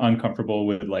I'm uncomfortable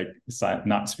with like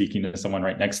not speaking to someone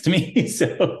right next to me,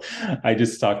 so I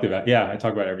just talked about I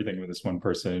talk about everything with this one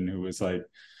person who was like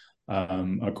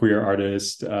a queer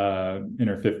artist in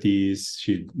her 50s.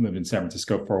 She lived in San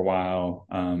Francisco for a while.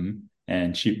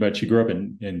 And she grew up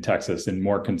in Texas, in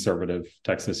more conservative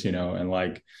Texas, and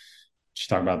like she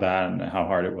talked about that and how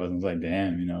hard it was. And I was like,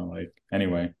 damn, like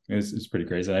anyway, it's pretty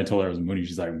crazy. And I told her I was moody.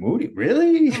 She's like, moody,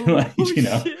 really? Oh Like, shit.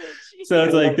 so I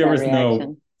it's like love there that was no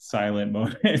reaction. silent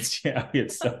moments. Yeah, we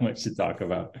had so much to talk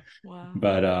about. Wow.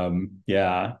 But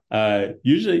yeah.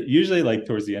 Usually like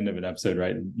towards the end of an episode,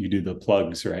 right? You do the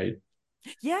plugs, right?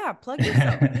 Yeah, plug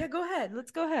yourself. Yeah, go ahead.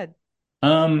 Let's go ahead.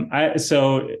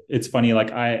 So it's funny,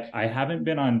 like I haven't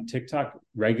been on TikTok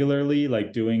regularly,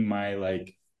 like doing my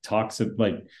like talks of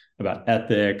like about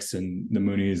ethics and the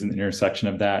Moonies and the intersection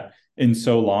of that in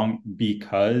so long,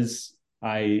 because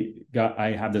I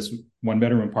have this one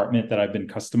bedroom apartment that I've been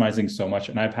customizing so much,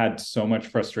 and I've had so much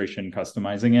frustration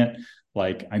customizing it.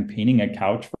 Like I'm painting a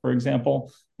couch, for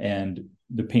example, and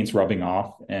the paint's rubbing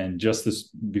off. And just this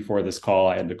before this call,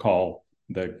 I had to call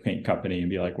the paint company and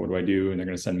be like, what do I do? And they're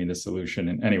going to send me this solution.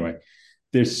 And anyway,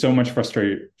 there's so much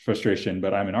frustration,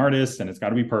 but I'm an artist and it's got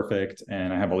to be perfect.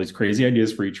 And I have all these crazy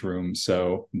ideas for each room.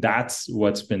 So that's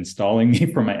what's been stalling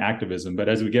me from my activism. But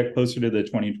as we get closer to the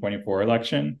 2024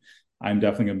 election, I'm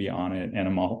definitely going to be on it. And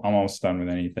I'm almost done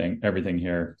with everything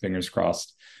here, fingers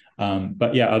crossed.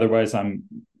 But yeah, otherwise I'm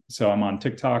on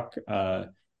TikTok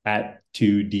at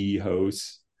 2D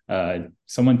hosts.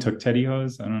 Someone took Teddy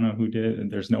Hose. I don't know who did.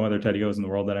 There's no other Teddy Hose in the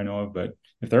world that I know of, but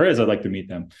if there is, I'd like to meet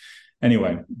them.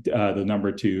 Anyway, the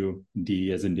number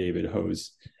 2D as in David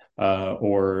Hose,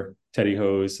 or Teddy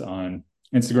Hose on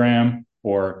Instagram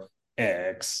or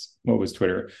X. What was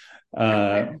Twitter?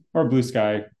 Or Blue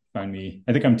Sky. Find me.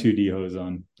 I think I'm 2D Hose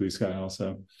on Blue Sky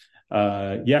also.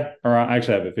 Yeah, or I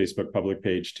actually have a Facebook public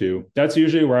page too. That's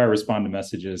usually where I respond to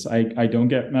messages. I don't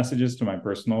get messages to my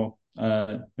personal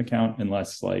account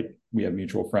unless like we have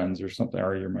mutual friends or something,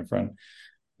 or you're my friend.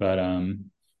 But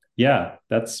yeah,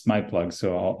 that's my plug.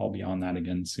 So I'll be on that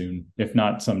again soon, if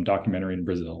not some documentary in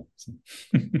Brazil. So.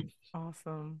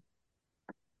 Awesome.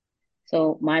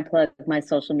 So my plug, my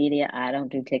social media, I don't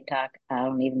do TikTok. I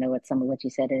don't even know what some of what you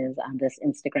said is. I'm just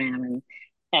Instagram and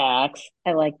X.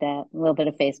 I like that. A little bit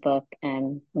of Facebook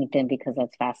and LinkedIn because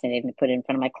that's fascinating to put it in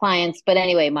front of my clients. But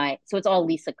anyway, so it's all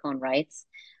Lisa Kohn Writes,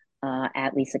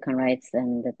 at Lisa Kohn Writes,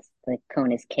 and it's the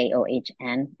Kohn is Kohn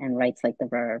and writes like the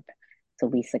verb. So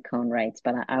Lisa Kohn Writes.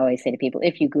 But I always say to people,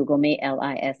 if you Google me,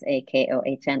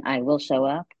 LISAKOHN, I will show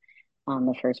up on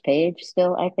the first page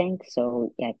still, I think.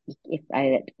 So yeah, if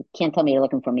I can't tell me you're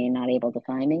looking for me and not able to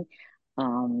find me.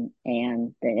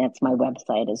 And that's my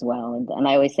website as well. And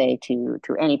I always say to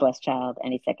any blessed child,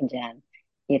 any second gen,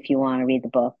 if you want to read the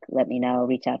book, let me know,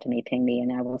 reach out to me, ping me,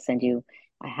 and I will send you.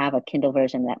 I have a Kindle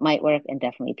version that might work, and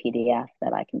definitely PDF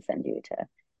that I can send you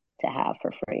to have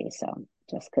for free. So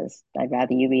just because I'd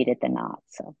rather you read it than not.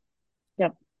 So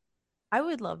yep. I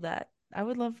would love that. I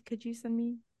would love, could you send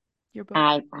me your book?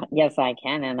 I Yes, I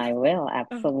can, and I will. Okay.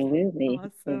 Absolutely.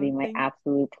 It'll be Awesome. my Thank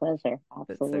absolute pleasure.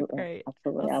 That's so Absolutely. great.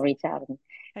 Absolutely. I'll reach out.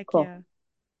 Heck Cool. yeah.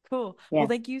 Cool. Well, Yeah.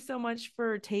 thank you so much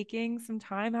for taking some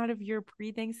time out of your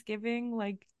pre-Thanksgiving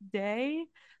like day.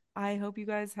 I hope you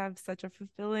guys have such a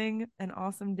fulfilling and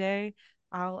awesome day.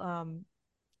 I'll um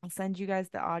I'll send you guys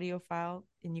the audio file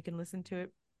and you can listen to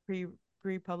it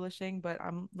pre-publishing, but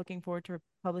I'm looking forward to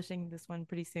publishing this one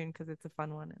pretty soon because it's a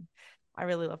fun one and I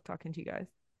really love talking to you guys.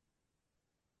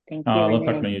 Thank Oh, you, I love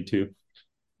talking Renee. to you too.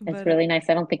 It's But really nice.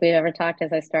 I don't think we've ever talked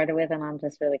as I started with, and I'm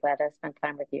just really glad I spent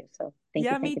time with you. So thank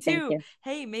you, yeah, thank me you, thank too. you.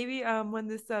 Hey, maybe when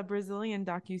this Brazilian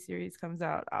docu-series comes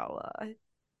out, I'll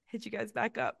hit you guys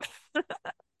back up.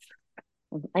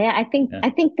 Yeah. I think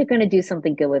they're going to do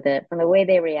something good with it. From the way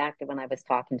they reacted when I was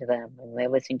talking to them, and they're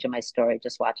listening to my story,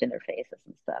 just watching their faces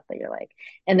and stuff. That you're like,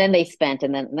 and then they spent,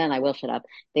 and then I will shut up.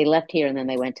 They left here, and then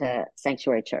they went to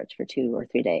Sanctuary Church for 2 or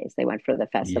 3 days. They went for the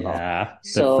festival. Yeah.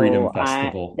 The Freedom So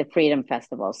Festival. the Freedom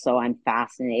Festival. So I'm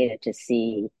fascinated to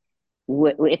see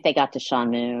if they got to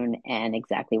Sean Moon and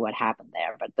exactly what happened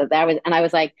there. But that was, and I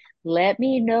was like, let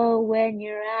me know when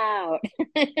you're out.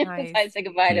 So Nice. I said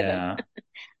goodbye to them.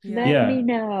 Yeah. Yeah. Let me Yeah.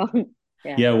 know.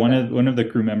 Yeah. Yeah, So one of the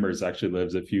crew members actually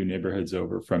lives a few neighborhoods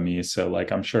over from me, so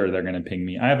like I'm sure they're gonna ping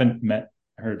me. I haven't met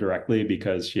her directly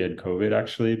because she had COVID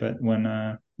actually, but when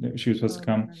she was supposed Oh,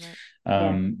 to right, come. right, right.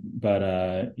 yeah.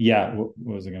 But yeah, what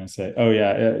was I gonna say? Oh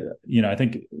yeah, I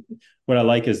think what I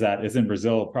like is that it's in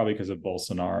Brazil probably because of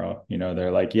Bolsonaro.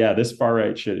 They're like, yeah, this far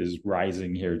right shit is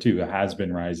rising here too. It has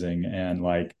been rising, and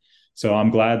like so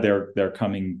I'm glad they're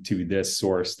coming to this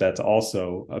source that's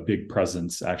also a big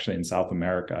presence actually in South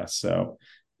America. So,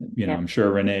 Yeah. I'm sure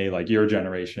Renee, like your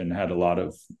generation, had a lot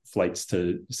of flights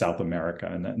to South America.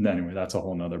 And anyway, that's a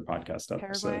whole nother podcast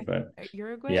episode. Paraguay, But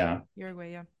Uruguay, yeah.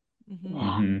 Uruguay. Yeah.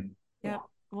 Yeah. Hmm. Yeah. Yep.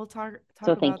 We'll talk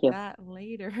So thank about you. that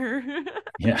later.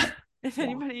 Yeah. If Yeah.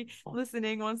 anybody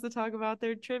listening wants to talk about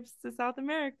their trips to South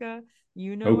America,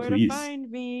 you know Oh, where to please.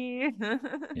 find me.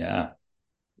 Yeah.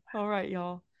 All right,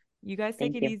 y'all. You guys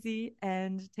take Thank it you. easy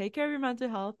and take care of your mental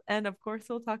health. And of course,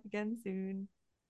 we'll talk again soon.